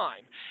more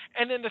time.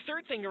 And then the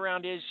third thing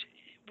around is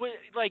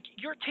like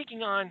you're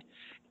taking on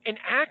an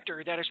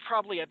actor that is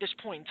probably at this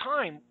point in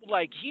time,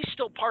 like he's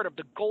still part of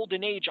the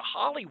golden age of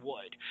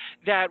Hollywood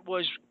that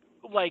was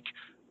like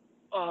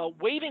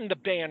waving the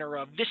banner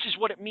of this is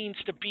what it means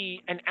to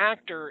be an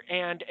actor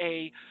and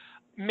a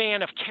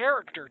man of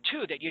character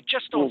too, that you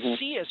just don't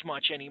see as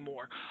much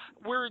anymore.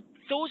 Were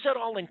those at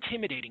all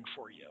intimidating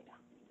for you?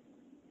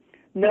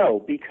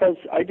 No, because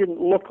I didn't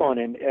look on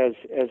him as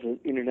an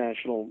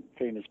international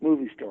famous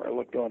movie star. I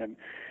looked on him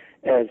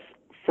as,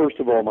 first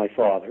of all, my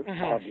father,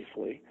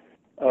 obviously.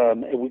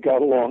 And we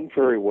got along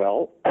very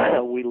well.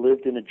 We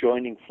lived in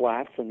adjoining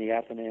flats in the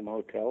Athenaeum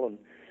Hotel and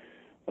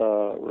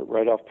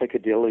right off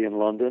Piccadilly in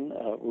London.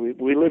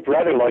 We lived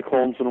rather like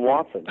Holmes and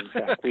Watson. In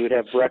fact, we would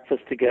have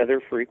breakfast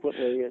together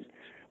frequently, and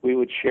we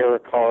would share a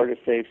car to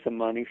save some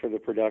money for the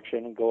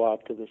production and go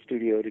out to the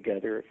studio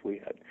together if we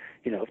had,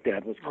 if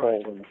Dad was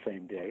called on the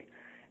same day.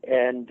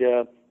 And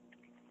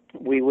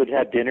we would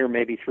have dinner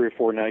maybe 3 or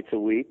 4 nights a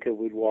week.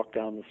 We'd walk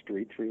down the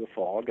street through the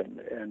fog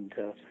and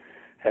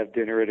have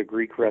dinner at a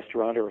Greek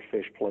restaurant or a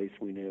fish place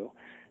we knew.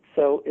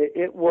 So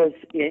it was,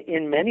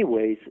 in many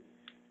ways,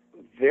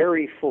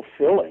 very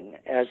fulfilling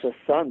as a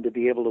son to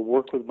be able to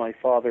work with my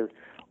father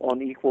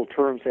on equal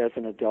terms as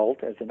an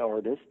adult, as an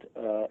artist,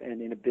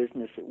 and in a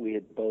business that we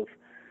had both,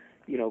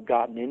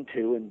 gotten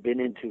into and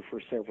been into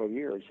for several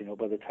years.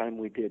 By the time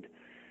we did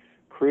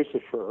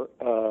Crucifer,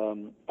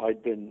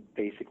 I'd been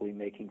basically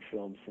making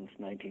films since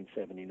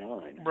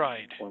 1979,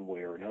 right? One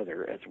way or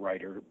another, as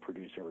writer,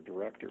 producer, or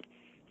director.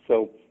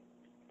 So,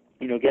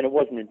 again, it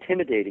wasn't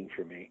intimidating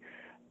for me.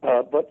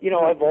 But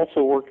I've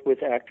also worked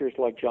with actors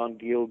like John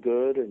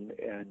Gielgud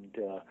and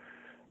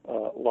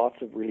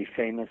lots of really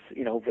famous,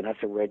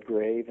 Vanessa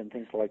Redgrave and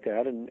things like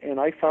that, and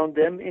I found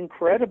them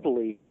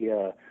incredibly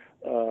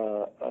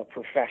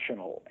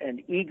professional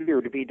and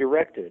eager to be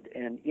directed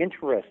and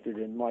interested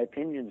in my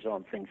opinions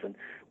on things and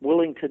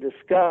willing to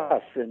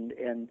discuss and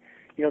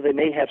they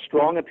may have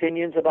strong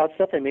opinions about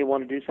stuff. They may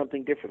want to do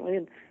something differently,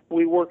 and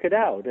we work it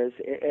out as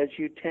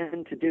you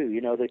tend to do.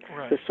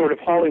 The sort of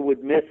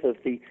Hollywood myth of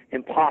the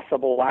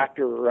impossible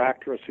actor or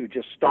actress who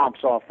just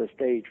stomps off the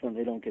stage when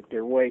they don't get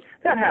their way.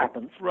 That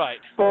happens, right?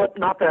 But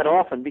not that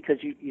often, because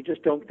you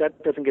just don't.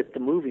 That doesn't get the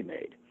movie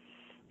made.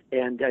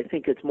 And I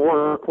think it's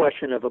more a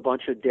question of a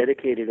bunch of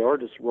dedicated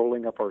artists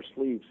rolling up our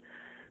sleeves,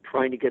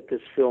 trying to get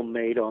this film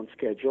made on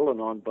schedule and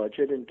on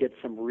budget, and get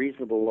some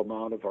reasonable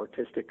amount of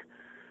artistic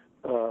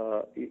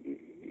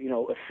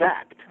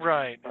effect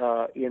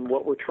in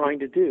what we're trying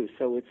to do.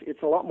 So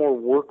it's a lot more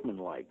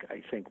workmanlike,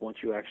 I think, once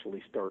you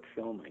actually start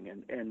filming.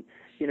 And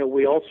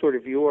we all sort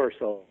of view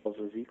ourselves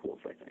as equals,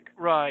 I think.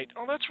 Right.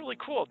 Oh, that's really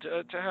cool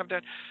to have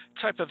that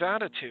type of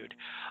attitude.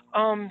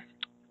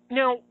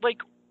 Now, like,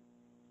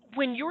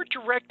 when you're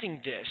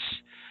directing this,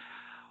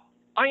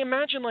 I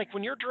imagine, like,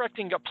 when you're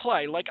directing a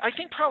play, like, I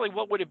think probably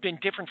what would have been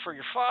different for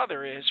your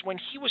father is when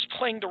he was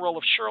playing the role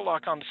of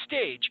Sherlock on the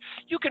stage,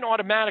 you can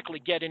automatically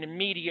get an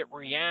immediate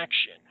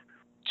reaction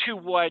to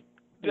what,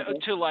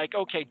 to like,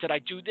 okay, did I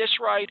do this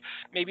right?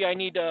 Maybe I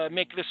need to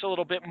make this a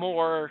little bit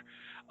more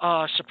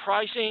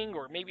surprising,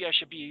 or maybe I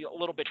should be a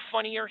little bit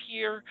funnier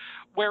here.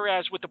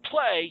 Whereas with the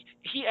play,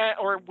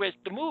 or with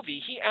the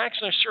movie, he acts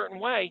in a certain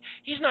way.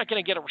 He's not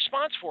going to get a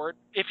response for it,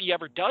 if he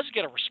ever does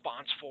get a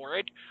response for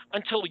it,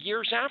 until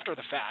years after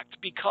the fact,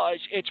 because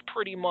it's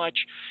pretty much,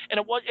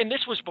 and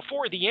this was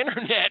before the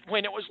internet,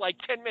 when it was like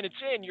 10 minutes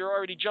in, you're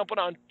already jumping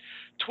on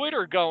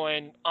Twitter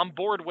going, I'm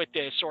bored with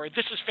this, or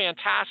this is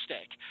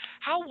fantastic.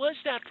 How was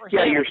that for him?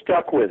 Yeah, you're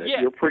stuck with it.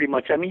 Yeah. You're pretty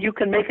much, you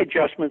can make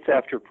adjustments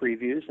after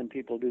previews, and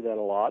people do that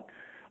a lot.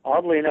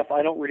 Oddly enough,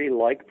 I don't really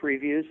like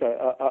previews.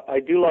 I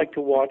do like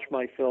to watch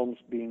my films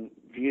being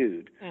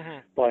viewed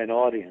by an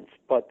audience.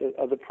 But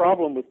the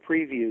problem with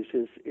previews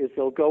is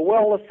they'll go,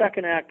 well, the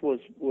second act was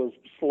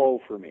slow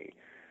for me.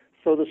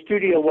 So the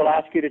studio will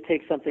ask you to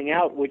take something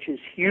out which is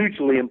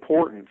hugely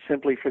important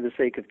simply for the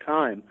sake of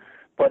time,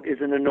 but is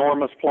an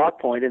enormous plot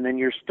point, and then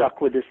you're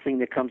stuck with this thing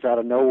that comes out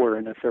of nowhere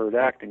in the third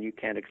act and you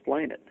can't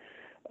explain it.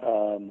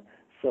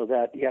 So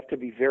that you have to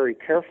be very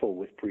careful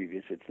with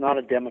previews. It's not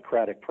a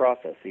democratic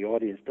process. The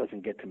audience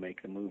doesn't get to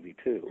make the movie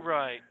too.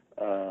 Right.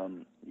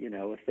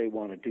 If they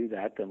want to do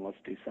that, then let's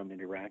do some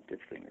interactive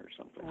thing or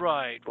something.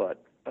 Right.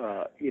 But,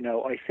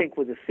 I think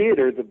with the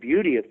theater, the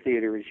beauty of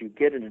theater is you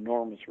get an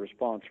enormous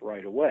response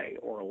right away,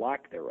 or a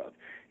lack thereof.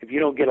 If you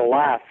don't get a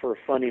laugh for a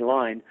funny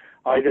line,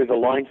 either the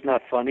line's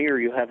not funny or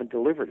you haven't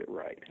delivered it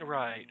right.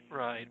 Right,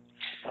 right.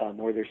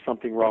 or there's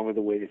something wrong with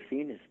the way the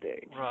scene is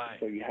staged. Right.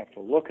 So you have to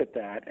look at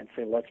that and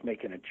say, let's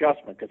make an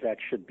adjustment, because that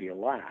should be a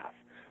laugh.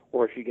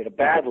 Or if you get a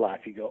bad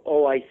laugh, you go,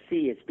 oh, I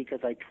see, it's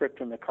because I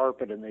tripped on the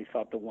carpet and they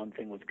thought the one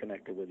thing was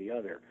connected with the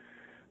other.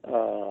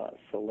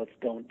 So let's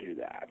don't do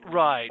that.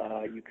 Right.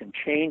 You can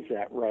change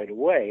that right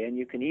away, and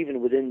you can,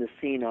 even within the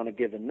scene on a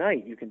given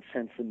night, you can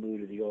sense the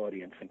mood of the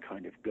audience and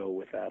kind of go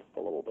with that a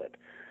little bit.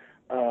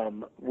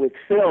 With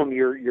film,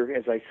 you're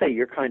as I say,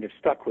 you're kind of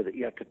stuck with it.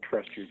 You have to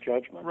trust your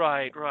judgment.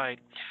 Right.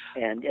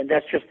 And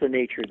that's just the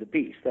nature of the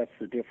beast. That's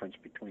the difference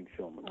between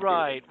film and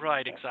theater.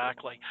 Right,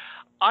 exactly.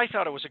 I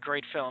thought it was a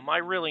great film. I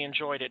really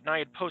enjoyed it, and I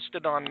had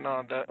posted on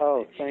the.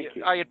 Oh, thank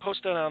you. I had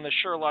posted on the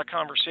Sherlock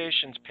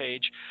Conversations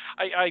page.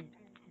 I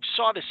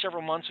saw this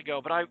several months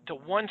ago, but the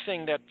one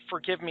thing that,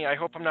 forgive me, I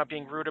hope I'm not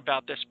being rude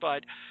about this,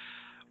 but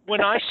when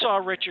I saw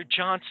Richard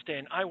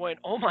Johnston, I went,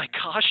 oh my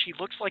gosh, he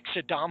looks like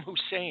Saddam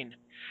Hussein.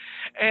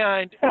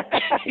 And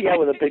yeah,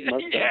 with a big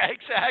mustache. Yeah,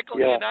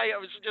 exactly. Yeah. And I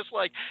was just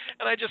like,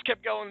 and I just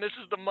kept going, this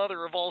is the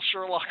mother of all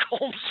Sherlock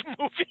Holmes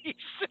movies.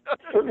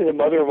 Certainly the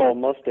mother of all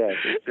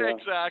mustaches. Yeah.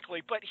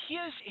 Exactly. But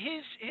his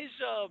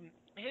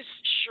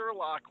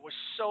Sherlock was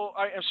so,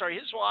 I'm sorry,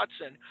 his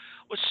Watson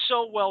was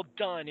so well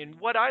done. And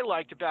what I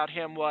liked about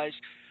him was,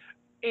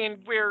 and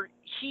where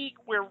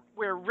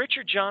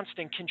Richard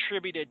Johnston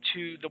contributed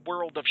to the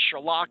world of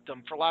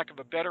Sherlockdom, for lack of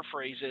a better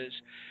phrase, is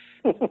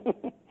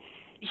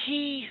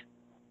he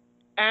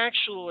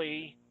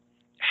actually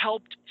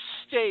helped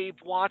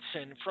save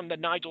Watson from the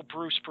Nigel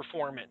Bruce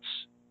performance.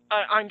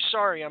 I'm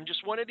sorry, I'm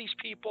just one of these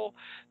people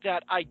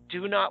that I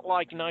do not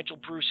like Nigel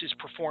Bruce's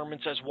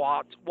performance as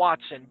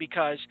Watson,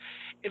 because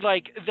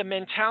like the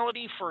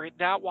mentality for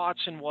that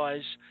Watson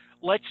was,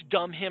 let's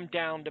dumb him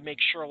down to make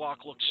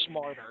Sherlock look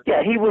smarter.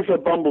 Yeah, he was a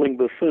bumbling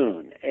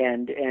buffoon,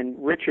 and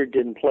Richard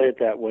didn't play it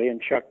that way, and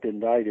Chuck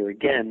didn't either.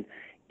 Again,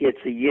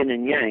 it's a yin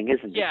and yang,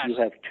 isn't it? Yes. You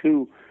have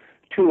two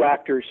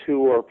actors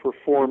who are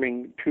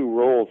performing two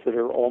roles that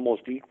are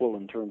almost equal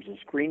in terms of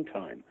screen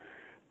time.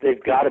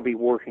 They've got to be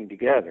working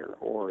together,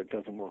 or it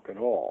doesn't work at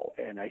all.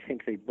 And I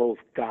think they both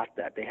got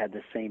that. They had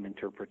the same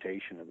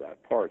interpretation of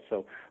that part.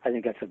 So I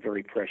think that's a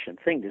very prescient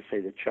thing to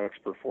say that Chuck's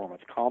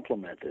performance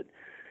complemented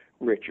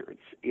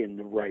Richard's in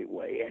the right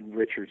way, and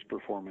Richard's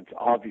performance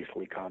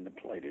obviously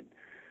contemplated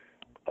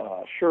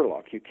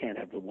Sherlock. You can't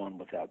have the one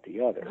without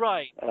the other.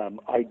 Right.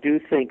 I do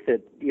think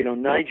that,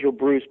 Nigel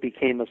Bruce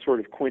became a sort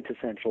of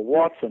quintessential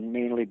Watson,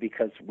 mainly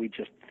because we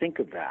just think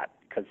of that,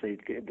 because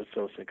it was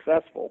so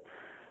successful.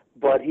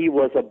 But he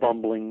was a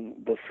bumbling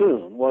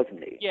buffoon,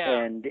 wasn't he? Yeah.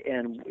 And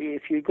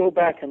if you go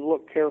back and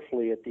look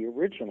carefully at the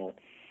original,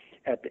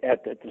 at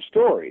the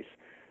stories,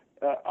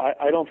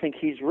 I don't think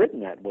he's written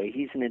that way.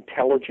 He's an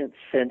intelligent,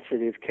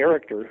 sensitive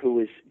character who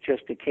is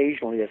just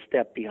occasionally a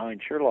step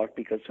behind Sherlock,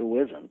 because who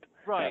isn't,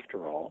 right,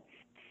 after all?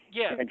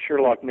 Yeah. And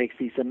Sherlock makes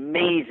these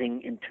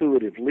amazing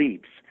intuitive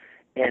leaps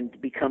and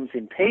becomes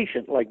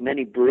impatient, like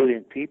many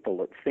brilliant people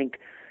that think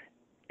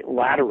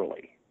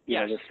laterally.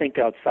 Yes. To think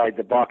outside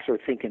the box, or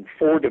think in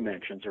 4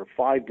 dimensions or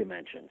 5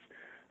 dimensions.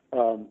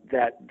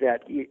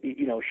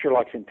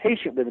 Sherlock's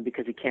impatient with him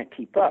because he can't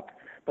keep up.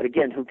 But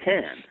again, who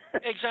can?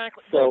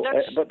 Exactly. So,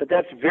 Well, but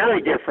that's very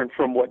different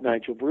from what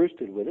Nigel Bruce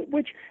did with it,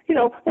 which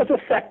was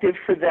effective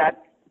for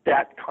that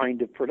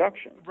kind of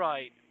production.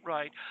 Right.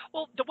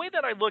 Well, the way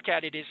that I look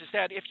at it is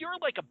that if you're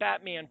like a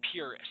Batman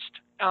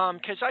purist,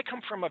 because I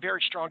come from a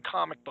very strong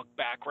comic book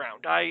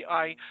background,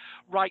 I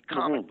write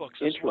comic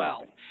books as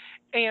well.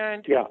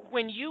 And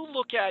when you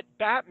look at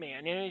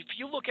Batman, and if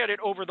you look at it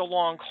over the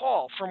long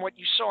haul, from what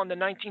you saw in the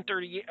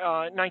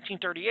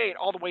 1938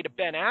 all the way to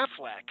Ben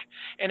Affleck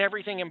and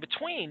everything in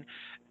between,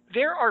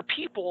 there are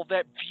people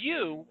that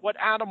view what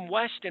Adam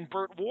West and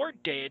Burt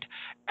Ward did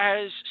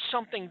as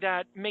something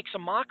that makes a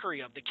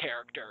mockery of the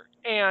character.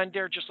 And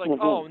they're just like,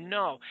 oh,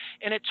 no.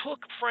 And it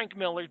took Frank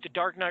Miller, The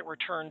Dark Knight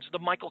Returns, the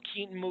Michael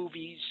Keaton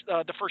movies,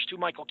 the first 2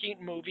 Michael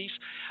Keaton movies,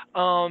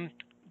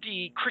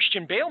 the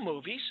Christian Bale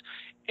movies,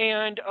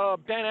 and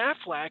Ben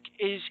Affleck,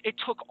 it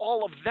took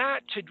all of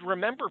that to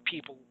remember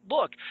people.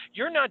 Look,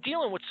 you're not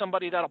dealing with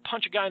somebody that'll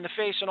punch a guy in the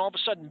face and all of a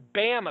sudden,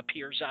 bam,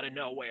 appears out of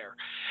nowhere.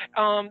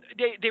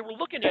 They were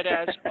looking at it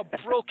as a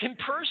broken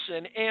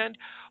person, and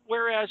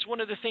whereas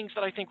one of the things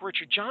that I think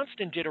Richard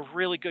Johnston did a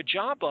really good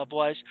job of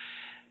was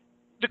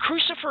the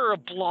Crucifer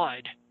of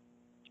Blood.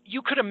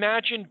 You could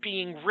imagine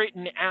being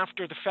written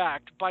after the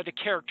fact by the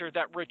character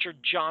that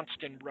Richard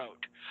Johnston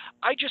wrote.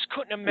 I just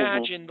couldn't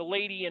imagine the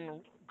lady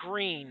in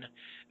green,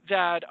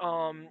 that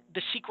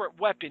the Secret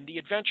Weapon, the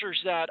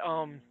adventures that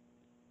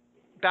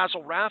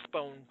Basil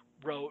Rathbone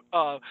wrote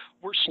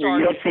were started.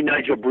 You don't see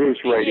Nigel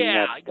Bruce writing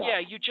that stuff. Yeah,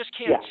 you just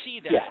can't see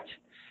that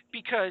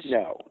because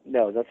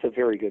no, that's a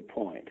very good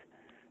point.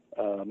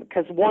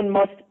 Because one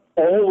must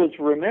always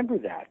remember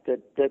that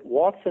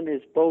Watson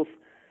is both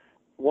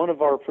one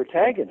of our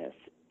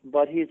protagonists,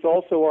 but he's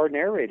also our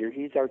narrator.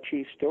 He's our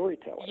chief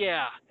storyteller.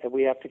 Yeah. And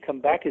we have to come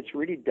back. It's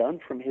really done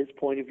from his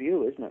point of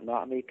view, isn't it?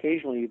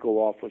 Occasionally you go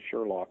off with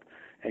Sherlock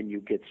and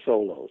you get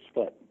solos,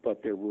 but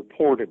they're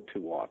reported to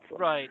Watson.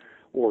 Right.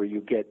 or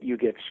you get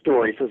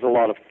stories. There's a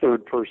lot of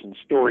third-person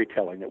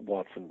storytelling that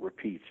Watson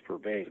repeats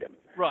verbatim.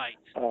 Right.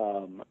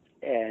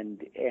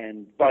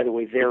 And by the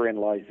way, therein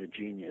lies the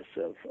genius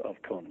of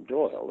Conan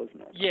Doyle,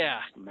 isn't it? Yeah.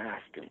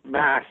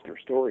 Master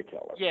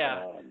storyteller.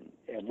 Yeah.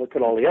 And look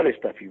at all the other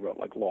stuff he wrote,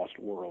 like Lost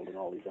World and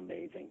all these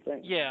amazing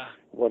things. Yeah.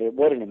 What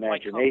an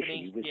imagination!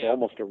 He was yeah.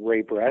 almost a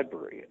Ray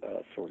Bradbury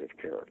sort of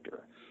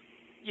character.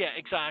 Yeah,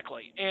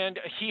 exactly. And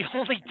he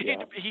only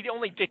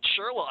did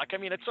Sherlock. I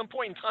mean, at some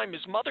point in time,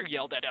 his mother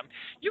yelled at him,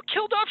 "You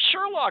killed off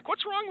Sherlock.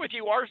 What's wrong with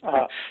you,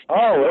 Arthur?"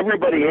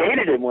 Everybody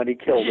hated him when he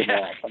killed him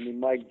off. I mean,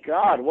 my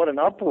God, what an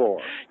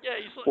uproar! Yeah,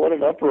 what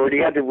an uproar! He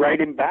had to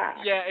write him back.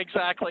 Yeah,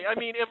 exactly. I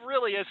mean, it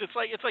really is.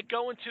 It's like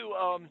going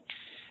to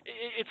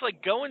it's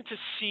like going to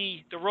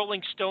see the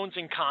Rolling Stones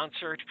in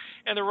concert,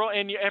 and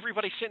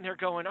everybody's sitting there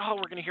going, "Oh,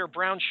 we're going to hear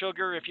Brown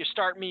Sugar if you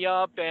start me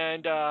up,"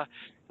 and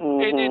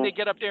then they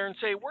get up there and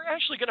say, "We're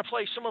actually going to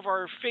play some of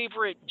our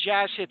favorite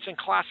jazz hits and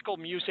classical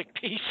music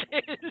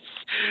pieces."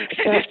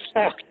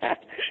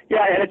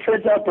 Yeah, and it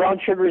turns out Brown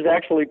Sugar is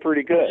actually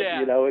pretty good. Yeah.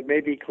 You know, it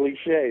may be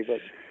cliche, but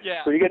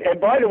yeah. pretty good.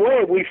 And by the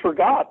way, we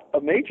forgot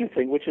a major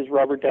thing, which is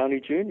Robert Downey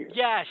Jr.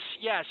 Yes,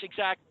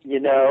 exactly. You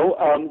know,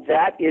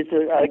 that is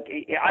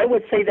I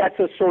would say that's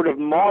a sort of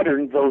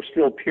modern, though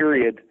still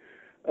period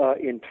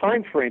in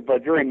time frame,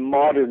 but very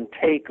modern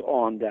take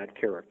on that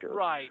character.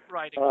 Right.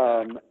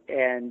 Exactly.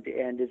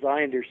 And as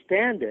I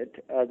understand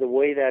it, the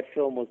way that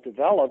film was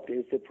developed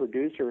is the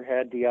producer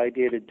had the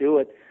idea to do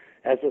it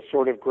as a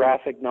sort of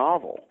graphic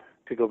novel,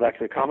 to go back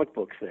to the comic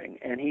book thing,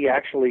 and he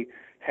actually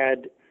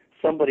had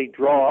somebody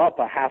draw up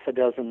a half a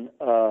dozen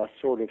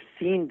sort of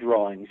scene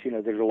drawings, you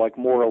know, that are like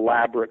more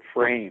elaborate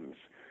frames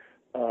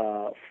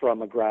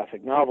from a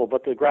graphic novel.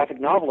 But the graphic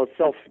novel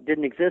itself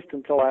didn't exist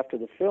until after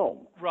the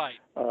film, right?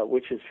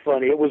 Which is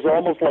funny. It was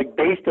almost like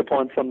based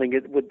upon something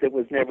that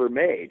was never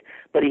made.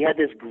 But he had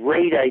this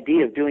great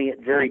idea of doing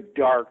it very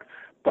dark,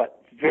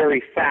 but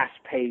very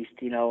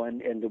fast-paced, you know,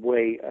 and the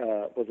way,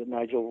 was it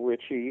Nigel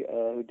Ritchie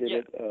who did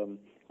it?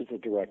 Who's the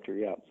director,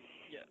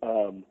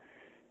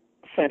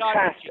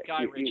 fantastic.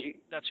 Guy Ritchie.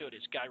 That's who it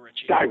is, Guy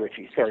Ritchie. Guy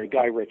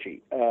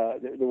Ritchie.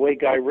 The way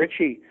Guy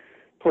Ritchie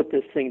put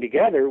this thing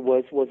together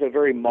was a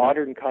very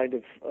modern kind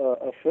of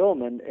a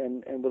film, and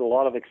with a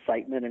lot of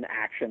excitement and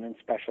action and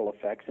special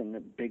effects and a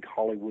big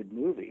Hollywood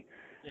movie.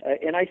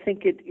 And I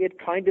think it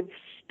kind of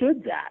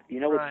stood that,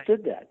 you know, right. It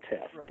stood that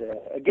test.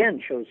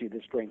 Again, shows you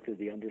the strength of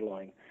the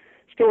underlying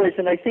stories,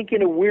 and I think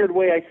in a weird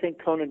way, I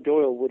think Conan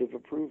Doyle would have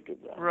approved of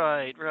that.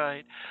 Right.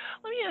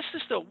 Let me ask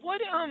this though: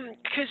 what?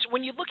 Because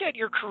when you look at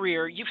your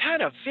career, you've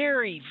had a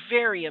very,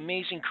 very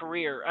amazing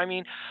career. I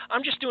mean,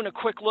 I'm just doing a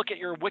quick look at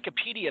your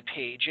Wikipedia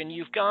page, and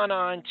you've gone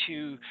on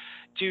to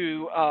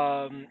do.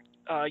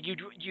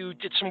 You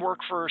did some work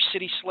for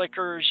City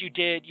Slickers.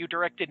 You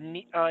directed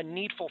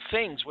Needful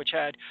Things, which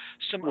had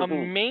some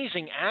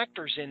amazing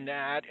actors in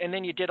that. And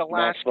then you did Alaska.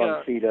 Max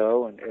von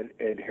Sydow and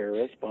Ed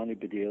Harris, Bonnie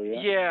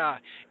Bedelia. Yeah,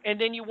 and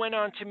then you went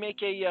on to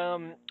make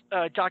a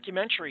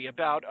documentary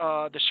about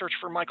the search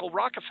for Michael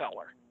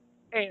Rockefeller.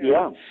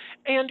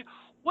 And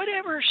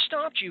whatever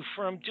stopped you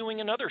from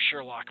doing another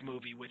Sherlock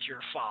movie with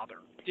your father?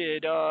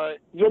 Did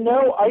You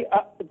know,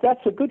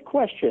 that's a good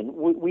question.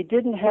 We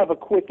didn't have a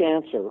quick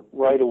answer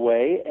right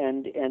away,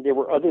 and there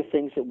were other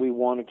things that we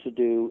wanted to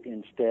do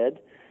instead.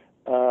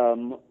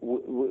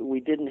 We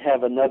didn't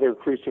have another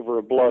Crucifer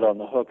of Blood on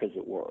the hook, as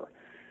it were.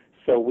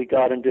 So we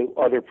got into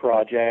other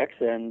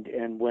projects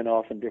and went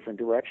off in different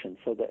directions.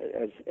 So that,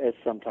 as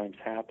sometimes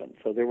happens.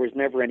 So there was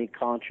never any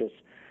conscious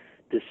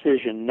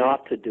decision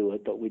not to do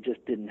it, but we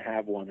just didn't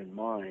have one in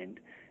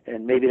mind.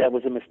 And maybe that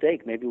was a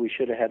mistake. Maybe we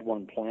should have had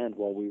one planned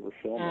while we were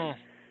filming.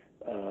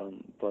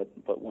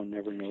 But one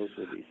never knows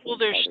where these things how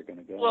they're going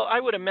to go. Well, I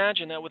would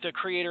imagine that with a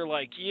creator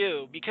like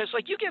you, because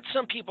like you get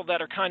some people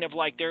that are kind of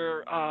like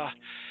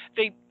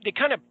they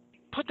kind of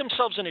put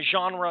themselves in a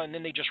genre and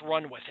then they just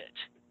run with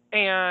it.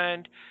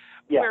 And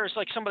whereas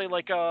like somebody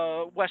like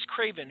Wes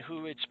Craven,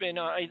 who it's been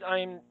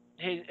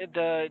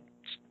the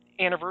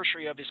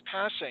anniversary of his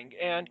passing,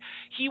 and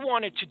he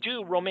wanted to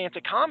do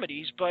romantic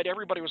comedies, but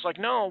everybody was like,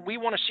 no, we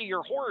want to see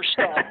your horror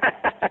stuff.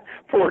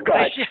 Poor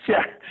guy.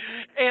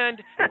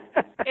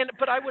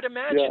 But I would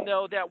imagine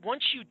though that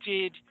once you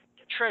did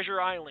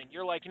Treasure Island,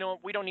 you're like, you know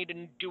what, we don't need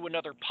to do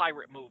another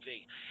pirate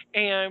movie.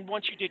 And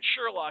once you did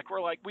Sherlock, we're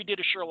like, we did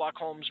a Sherlock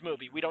Holmes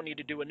movie, we don't need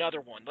to do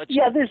another one.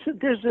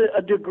 There's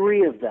a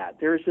degree of that.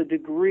 There's a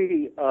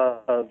degree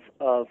of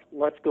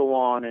let's go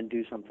on and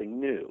do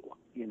something new.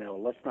 You know,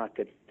 let's not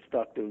get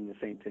stuck doing the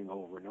same thing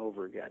over and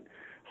over again.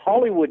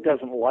 Hollywood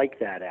doesn't like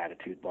that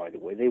attitude, by the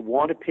way. They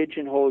want to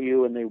pigeonhole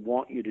you, and they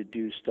want you to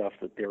do stuff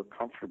that they're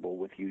comfortable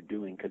with you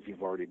doing because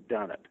you've already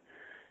done it.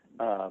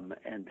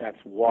 And that's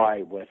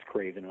why Wes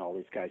Craven and all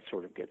these guys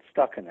sort of get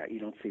stuck in that. You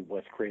don't see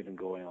Wes Craven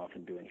going off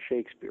and doing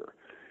Shakespeare,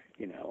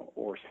 you know,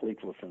 or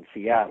Sleepless in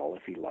Seattle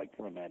if he liked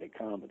romantic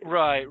comedy.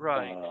 Right.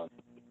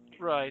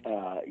 Right.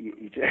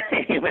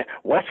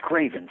 Wes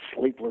Craven,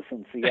 Sleepless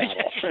in Seattle.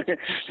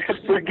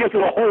 It gives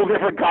it a whole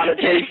different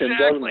connotation,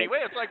 doesn't Exactly. it?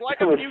 Wait, it's like, why With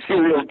haven't you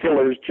serial slept?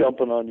 killers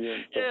jumping on you.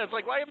 And stuff. Yeah, it's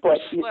like, why haven't But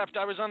you slept?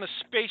 I was on the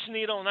Space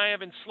Needle, and I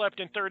haven't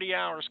slept in 30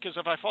 hours because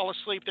if I fall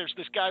asleep, there's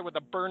this guy with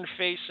a burned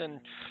face and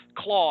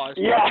claws.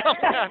 Yeah.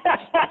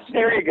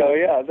 There you go.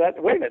 Yeah.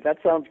 Wait a minute. That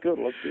sounds good.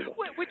 Let's do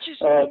that. Which is...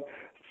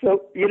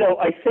 So,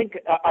 I think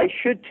I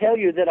should tell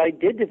you that I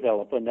did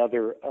develop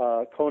another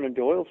Conan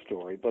Doyle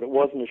story, but it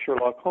wasn't a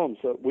Sherlock Holmes.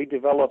 So we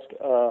developed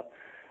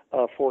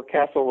for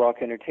Castle Rock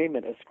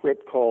Entertainment a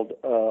script called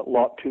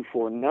Lot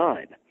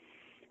 249,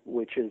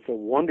 which is a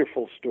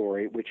wonderful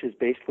story, which is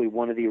basically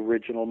one of the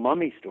original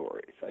Mummy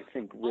stories, I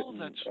think,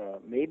 written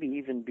maybe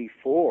even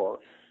before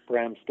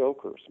Bram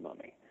Stoker's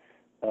Mummy.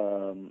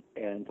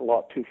 And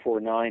Lot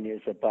 249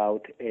 is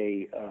about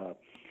a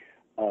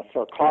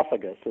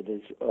sarcophagus that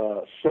is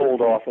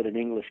sold off at an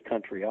English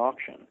country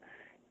auction,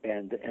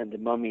 and the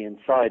mummy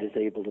inside is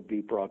able to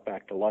be brought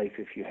back to life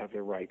if you have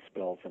the right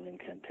spells and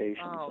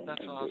incantations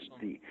that's and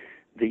awesome.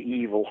 the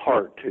evil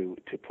heart to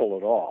pull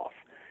it off.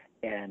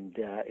 And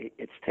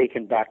it's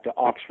taken back to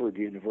Oxford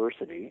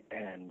University,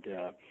 and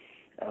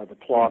the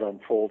plot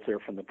unfolds there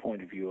from the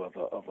point of view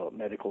of a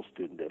medical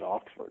student at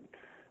Oxford.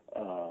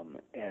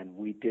 And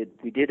we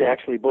did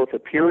actually both a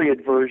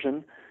period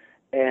version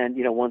and,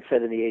 one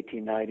set in the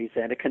 1890s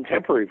and a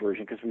contemporary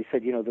version, because we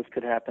said, this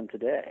could happen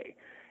today.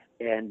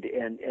 And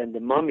the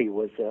mummy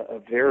was a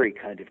very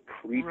kind of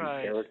creepy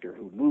character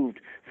who moved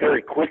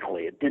very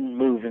quickly. It didn't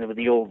move with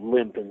the old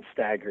limp and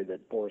stagger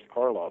that Boris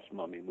Karloff's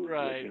mummy moved with.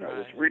 It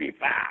was really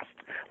fast,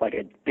 like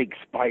a big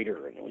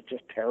spider, and it was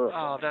just terrifying.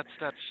 Oh,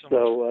 that's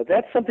so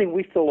that's something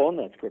we still own,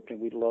 that script, and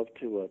we'd love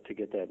to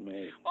get that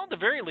made. Well, at the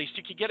very least,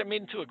 you could get it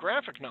made into a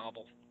graphic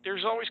novel.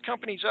 There's always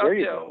companies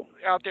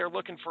out there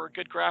looking for a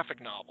good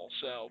graphic novel.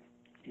 So.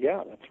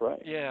 Yeah, that's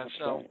right. Yeah, that's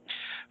so, right.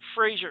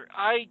 Fraser,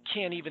 I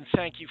can't even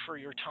thank you for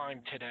your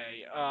time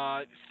today.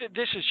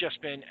 This has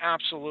just been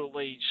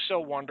absolutely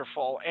so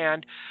wonderful,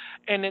 and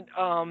I'm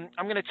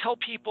going to tell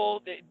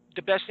people that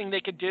the best thing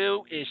they could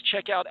do is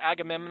check out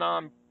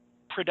Agamemnon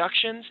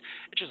Productions,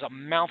 which is a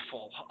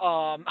mouthful.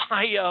 I'm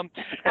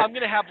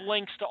going to have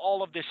links to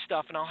all of this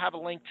stuff, and I'll have a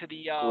link to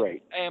the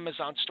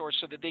Amazon store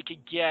so that they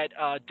could get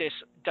this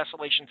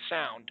Desolation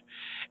Sound.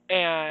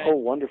 And, oh,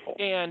 wonderful!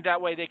 And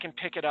that way they can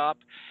pick it up.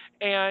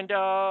 And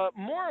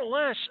more or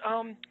less,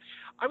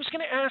 I was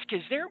going to ask,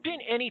 has there been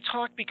any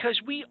talk, because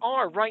we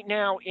are right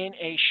now in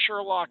a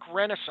Sherlock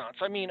renaissance.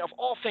 I mean, of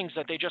all things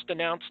that they just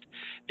announced,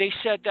 they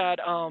said that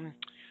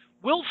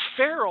Will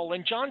Ferrell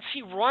and John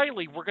C.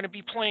 Reilly were going to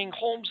be playing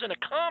Holmes in a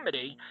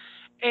comedy.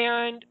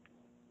 And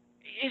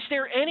is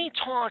there any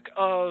talk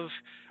of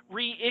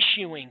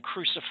reissuing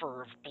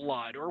Crucifer of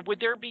Blood, or would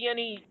there be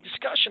any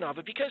discussion of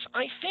it? Because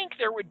I think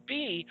there would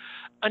be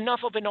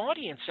enough of an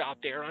audience out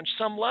there on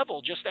some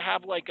level just to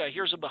have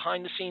here's a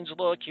behind-the-scenes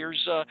look,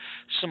 here's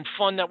some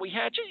fun that we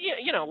had,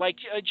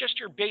 just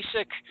your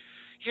basic.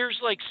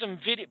 Here's some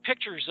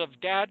pictures of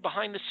Dad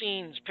behind the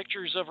scenes,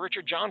 pictures of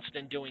Richard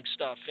Johnston doing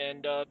stuff,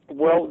 and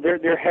well,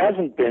 there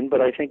hasn't been, but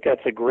I think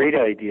that's a great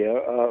idea.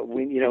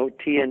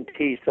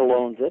 TNT still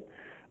owns it.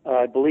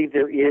 I believe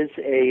there is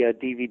a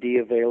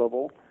DVD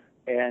available,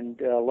 and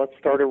let's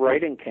start a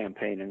writing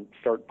campaign and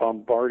start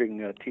bombarding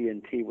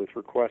TNT with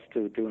requests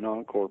to do an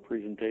encore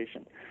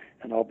presentation.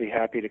 And I'll be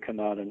happy to come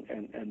out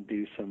and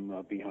do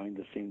some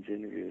behind-the-scenes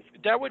interviews.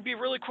 That would be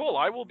really cool.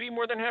 I will be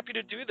more than happy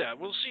to do that.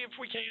 We'll see if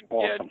we can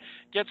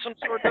get some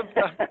sort of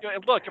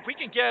look. If we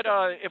can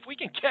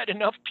get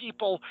enough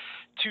people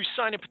to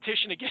sign a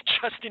petition to get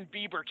Justin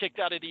Bieber kicked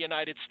out of the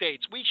United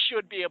States, we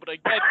should be able to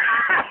get.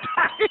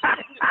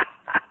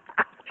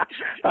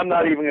 I'm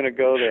not even going to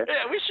go there.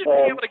 Yeah, we should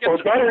be able to get. Or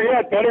better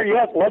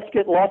yet, let's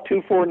get Lot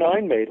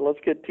 249 made. Let's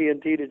get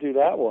TNT to do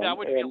that one. That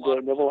would be a lot.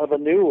 And then we'll have a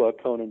new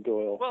Conan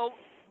Doyle. Well.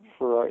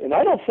 And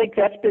I don't think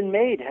that's been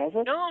made, has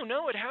it?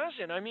 No, it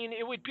hasn't. I mean,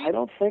 it would be. I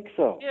don't think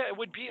so. Yeah, it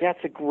would be. Yeah,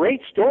 it's a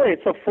great story.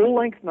 It's a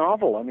full-length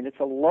novel. I mean, it's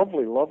a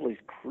lovely, lovely,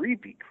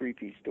 creepy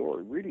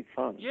story. Really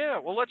fun. Yeah,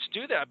 well, let's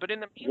do that. But in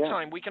the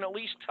meantime, we can at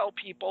least tell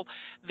people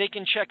they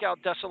can check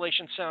out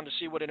Desolation Sound to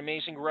see what an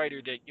amazing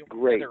writer that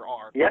there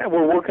are. Yeah,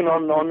 we're working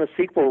on the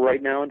sequel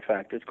right now. In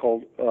fact, it's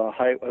called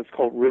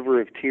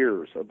River of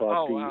Tears,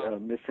 about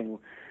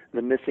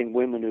the missing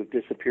women who've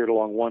disappeared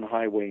along one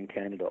highway in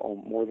Canada,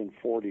 more than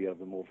 40 of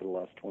them over the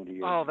last 20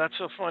 years. Oh, that's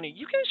so funny.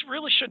 You guys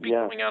really should be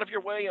going out of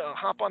your way,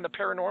 hop on the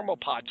Paranormal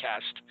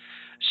Podcast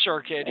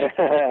circuit.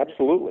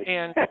 Absolutely.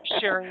 And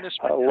sharing this.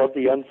 I love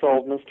the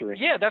unsolved mystery.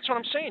 Yeah, that's what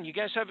I'm saying. You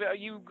guys have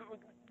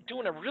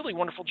doing a really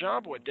wonderful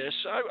job with this.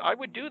 I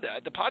would do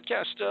that. The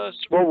podcast.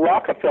 Well,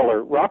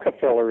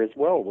 Rockefeller as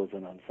well was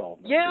an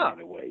unsolved mystery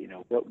in a way.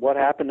 What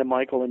happened to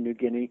Michael in New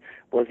Guinea?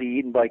 Was he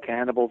eaten by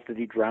cannibals? Did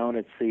he drown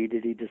at sea?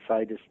 Did he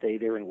decide to stay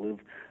there and live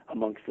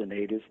amongst the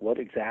natives? What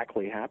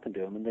exactly happened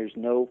to him? And there's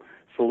no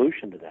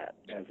solution to that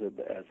as of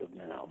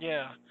now.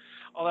 Yeah.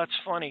 Oh, that's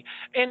funny.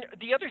 And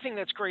the other thing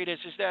that's great is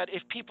that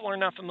if people are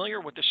not familiar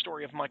with the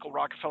story of Michael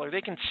Rockefeller,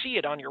 they can see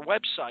it on your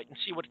website and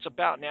see what it's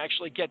about and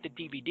actually get the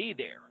DVD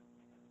there.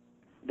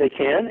 They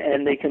can,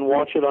 and they can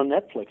watch it on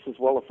Netflix as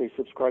well. If they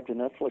subscribe to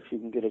Netflix, you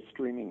can get it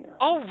streaming there.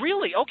 Oh,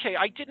 really? Okay,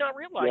 I did not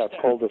realize Yeah, that.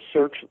 it's called The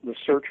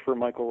Search for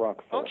Michael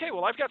Rockefeller. Okay,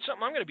 well, I've got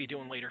something I'm going to be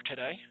doing later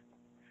today.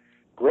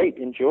 Great,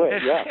 enjoy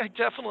it. Yeah. I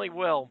definitely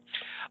will.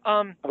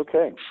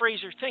 Okay.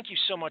 Fraser, thank you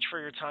so much for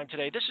your time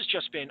today. This has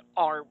just been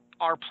our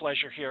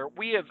pleasure here.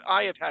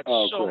 I have had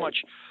so great. much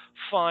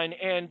fun,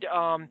 and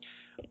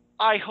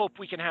I hope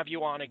we can have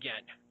you on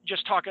again.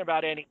 Just talking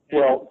about anything.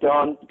 Well,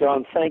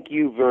 Don, thank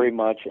you very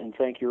much, and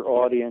thank your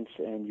audience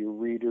and your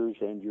readers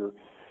and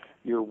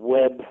your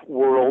web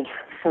world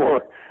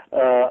for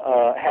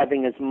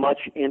having as much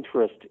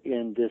interest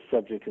in this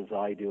subject as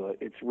I do.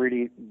 It's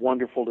really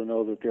wonderful to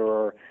know that there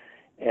are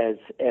as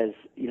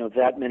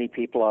that many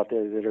people out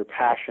there that are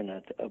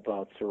passionate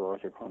about Sir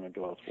Arthur Conan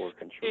Doyle's work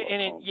and Sherlock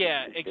Holmes.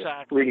 Yeah, It's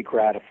exactly. really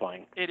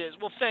gratifying. It is.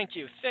 Well, thank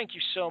you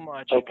so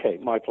much. Okay,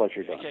 my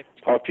pleasure, Don. Okay.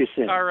 Talk to you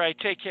soon. All right,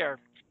 take care.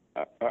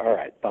 All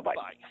right, bye-bye.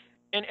 Bye.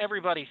 And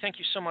everybody, thank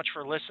you so much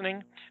for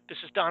listening. This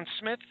is Don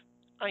Smith.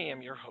 I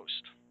am your host.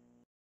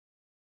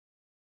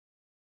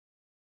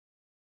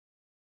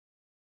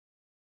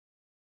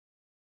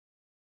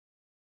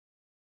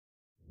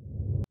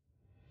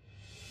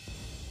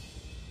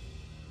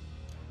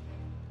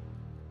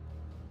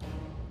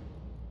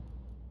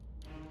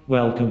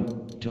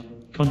 Welcome to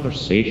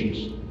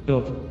Conversations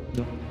of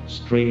the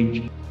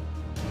Strange.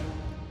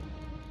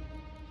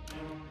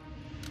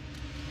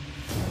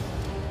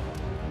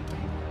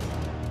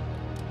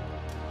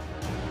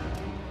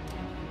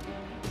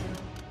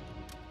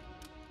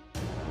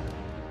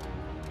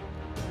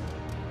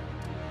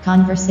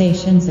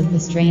 Conversations of the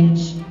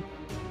Strange.